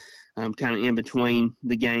presentation kind of in between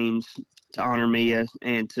the games to honor Mia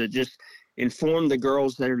and to just inform the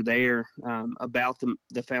girls that are there about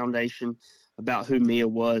the foundation, about who Mia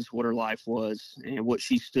was, what her life was, and what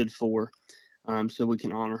she stood for, so we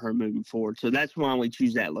can honor her moving forward. So that's why we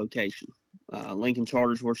choose that location. Lincoln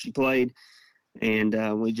Charter is where she played,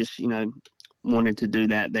 and we just, wanted to do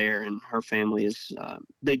that there, and her family is a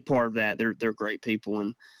big part of that. They're great people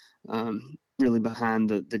and really behind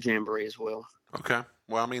the Jamboree as well. Okay.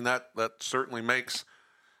 Well, I mean, that certainly makes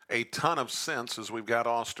a ton of sense, as we've got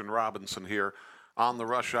Austin Robinson here on the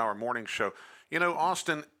Rush Hour Morning Show. You know,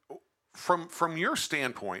 Austin, from your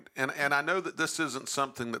standpoint, and I know that this isn't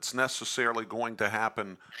something that's necessarily going to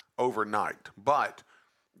happen overnight, but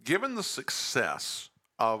given the success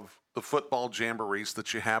of the football jamborees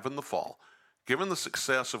that you have in the fall, given the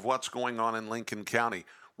success of what's going on in Lincoln County,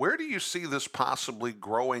 where do you see this possibly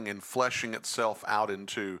growing and fleshing itself out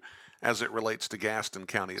into as it relates to Gaston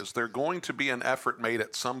County? Is there going to be an effort made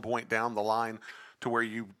at some point down the line to where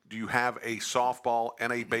you have a softball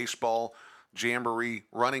and a baseball jamboree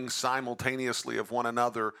running simultaneously of one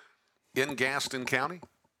another in Gaston County?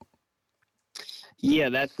 Yeah,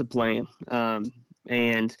 that's the plan.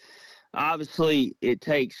 And obviously it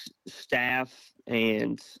takes staff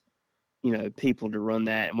and, people to run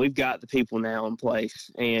that. And we've got the people now in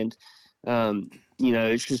place. And,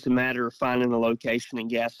 it's just a matter of finding a location in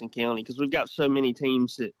Gaston County, because we've got so many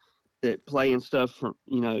teams that play and stuff from,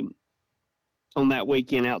 on that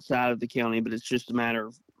weekend outside of the county. But it's just a matter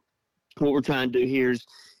of what we're trying to do here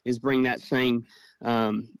is bring that same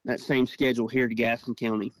schedule here to Gaston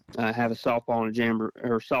County. Have a softball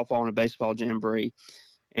and a baseball jamboree.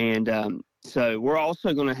 And so we're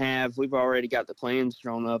also going to we've already got the plans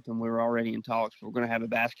drawn up, and we're already in talks. We're going to have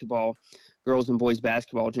a girls and boys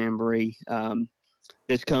basketball jamboree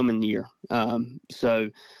this coming year. So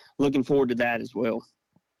looking forward to that as well.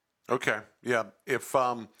 Okay. Yeah. If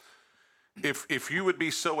you would be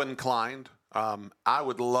so inclined, I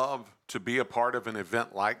would love to be a part of an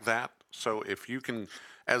event like that. So if you can,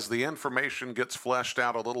 as the information gets fleshed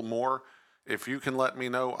out a little more, if you can let me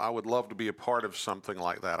know, I would love to be a part of something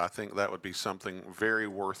like that. I think that would be something very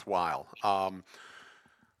worthwhile.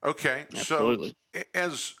 Okay. Absolutely.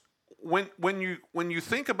 So when you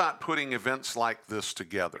think about putting events like this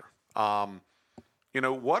together, what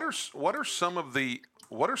are some of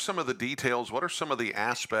the details? What are some of the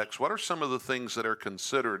aspects? What are some of the things that are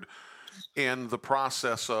considered in the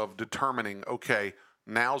process of determining, okay,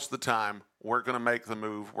 now's the time, we're going to make the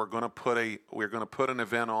move, we're going to put an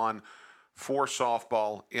event on for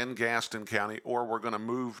softball in Gaston County, or we're going to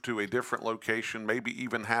move to a different location, maybe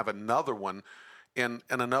even have another one in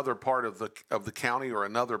another part of the county, or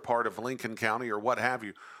another part of Lincoln County, or what have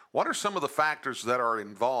you. What are some of the factors that are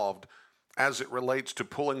involved as it relates to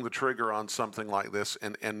pulling the trigger on something like this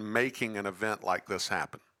and making an event like this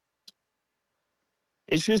happen?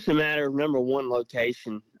 It's just a matter of, number one,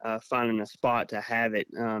 location, finding a spot to have it,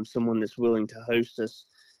 someone that's willing to host us.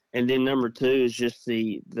 And then number two is just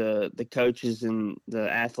the coaches and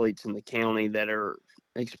the athletes in the county that are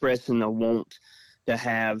expressing the want to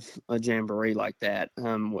have a jamboree like that.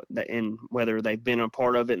 And whether they've been a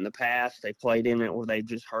part of it in the past, they played in it, or they've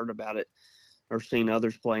just heard about it or seen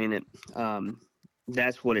others playing it.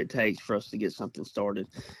 That's what it takes for us to get something started.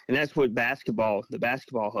 And that's what the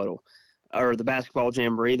basketball huddle, or the basketball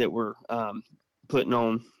jamboree that we're putting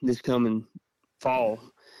on this coming fall.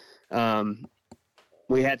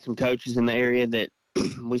 We had some coaches in the area that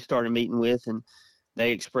we started meeting with, and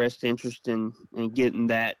they expressed interest in getting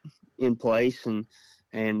that in place,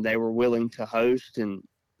 and they were willing to host and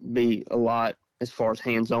be a lot as far as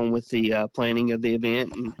hands-on with the planning of the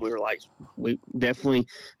event. And we were like, we definitely,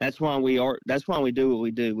 that's why we do what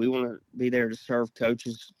we do. We want to be there to serve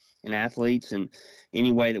coaches and athletes in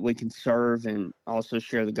any way that we can serve, and also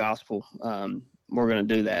share the gospel. We're going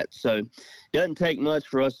to do that. So it doesn't take much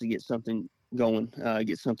for us to get something going,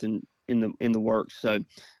 get something in the works. So,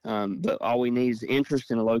 but all we need is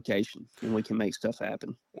interest in a location, and we can make stuff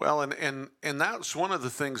happen. Well, and that's one of the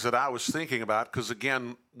things that I was thinking about, because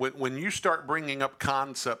again, when you start bringing up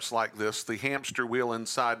concepts like this, the hamster wheel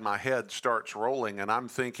inside my head starts rolling, and I'm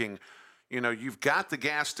thinking, you've got the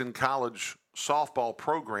Gaston College softball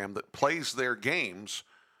program that plays their games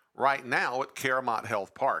right now at Caramont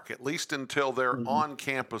Health Park, at least until their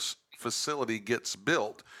on-campus facility gets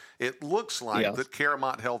built. It looks like that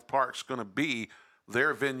Caramont Health Park's going to be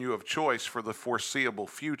their venue of choice for the foreseeable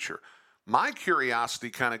future. My curiosity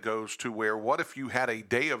kind of goes to where, what if you had a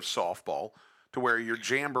day of softball to where your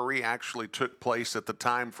jamboree actually took place at the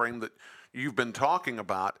time frame that you've been talking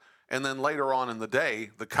about, and then later on in the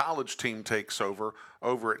day, the college team takes over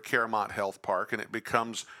at Caramont Health Park, and it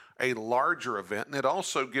becomes a larger event. And it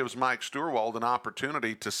also gives Mike Stewart an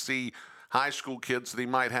opportunity to see high school kids that he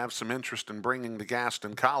might have some interest in bringing to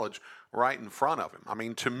Gaston College right in front of him. I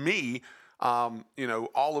mean, to me, all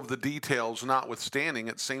of the details notwithstanding,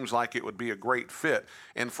 it seems like it would be a great fit.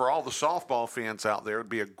 And for all the softball fans out there, it would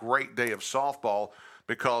be a great day of softball,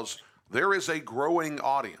 because there is a growing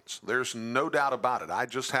audience. There's no doubt about it. I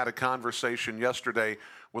just had a conversation yesterday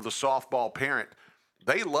with a softball parent.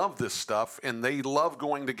 They love this stuff, and they love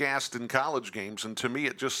going to Gaston College games. And to me,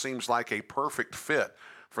 it just seems like a perfect fit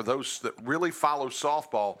for those that really follow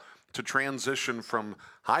softball to transition from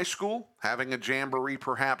high school, having a jamboree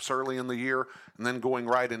perhaps early in the year, and then going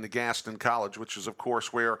right into Gaston College, which is, of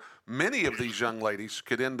course, where many of these young ladies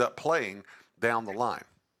could end up playing down the line.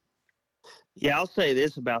 Yeah, I'll say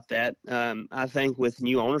this about that. I think with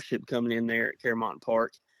new ownership coming in there at Claremont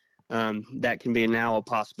Park, that can be now a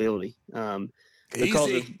possibility.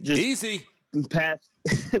 Because of just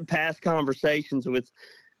past conversations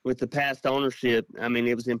with the past ownership. I mean,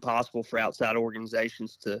 it was impossible for outside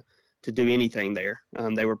organizations to do anything there.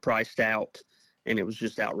 They were priced out, and it was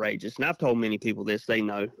just outrageous. And I've told many people this, they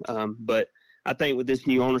know. But I think with this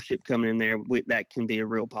new ownership coming in there, that can be a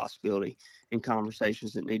real possibility in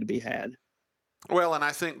conversations that need to be had. Well, and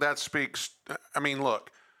I think that speaks, I mean, look,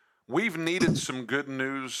 we've needed some good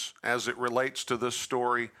news as it relates to this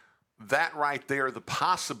story. That right there, the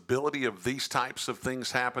possibility of these types of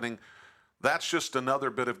things happening, that's just another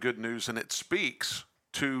bit of good news, and it speaks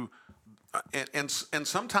to, and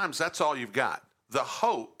sometimes that's all you've got, the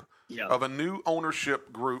hope of a new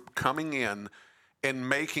ownership group coming in and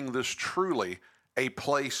making this truly a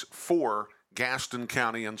place for Gaston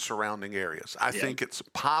County and surrounding areas. I think it's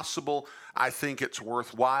possible. I think it's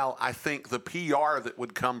worthwhile. I think the PR that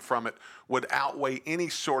would come from it would outweigh any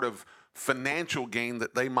sort of financial gain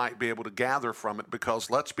that they might be able to gather from it, because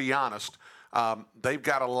let's be honest, they've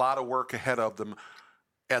got a lot of work ahead of them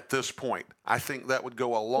at this point. I think that would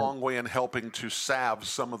go a long way in helping to salve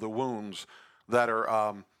some of the wounds that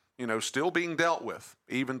are, still being dealt with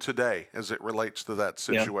even today as it relates to that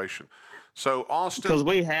situation. So Austin, because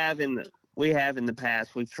we have in the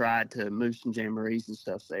past, we've tried to move some jamborees and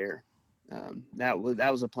stuff there. That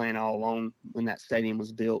was a plan all along when that stadium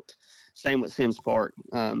was built. Same with Sims Park.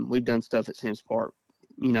 We've done stuff at Sims Park,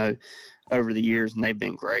 over the years, and they've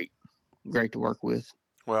been great to work with.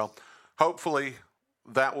 Well, hopefully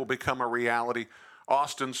that will become a reality.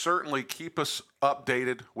 Austin, certainly keep us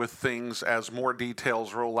updated with things as more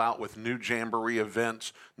details roll out with new jamboree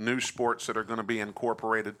events, new sports that are going to be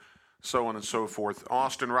incorporated, so on and so forth.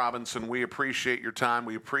 Austin Robinson, we appreciate your time.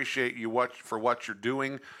 We appreciate you for what you're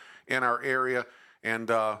doing in our area, and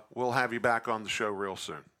we'll have you back on the show real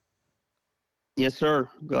soon. Yes, sir.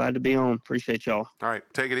 Glad to be on. Appreciate y'all. All right.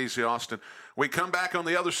 Take it easy, Austin. We come back on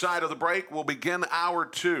the other side of the break. We'll begin hour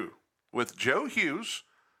 2 with Joe Hughes.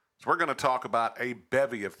 So we're going to talk about a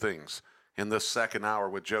bevy of things in this second hour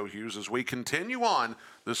with Joe Hughes as we continue on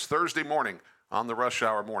this Thursday morning on the Rush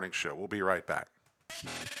Hour Morning Show. We'll be right back.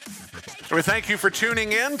 We thank you for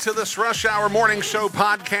tuning in to this Rush Hour Morning Show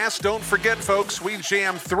podcast. Don't forget, folks, we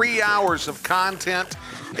jam 3 hours of content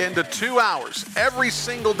into 2 hours every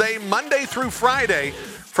single day, Monday through Friday,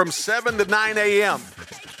 from 7 to 9 a.m.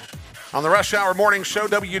 on the Rush Hour Morning Show,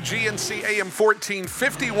 WGNC AM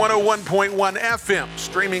 1450, 101.1 FM,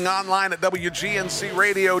 streaming online at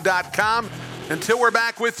WGNCradio.com. Until we're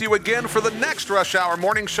back with you again for the next Rush Hour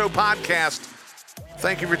Morning Show podcast,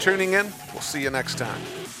 thank you for tuning in. We'll see you next time.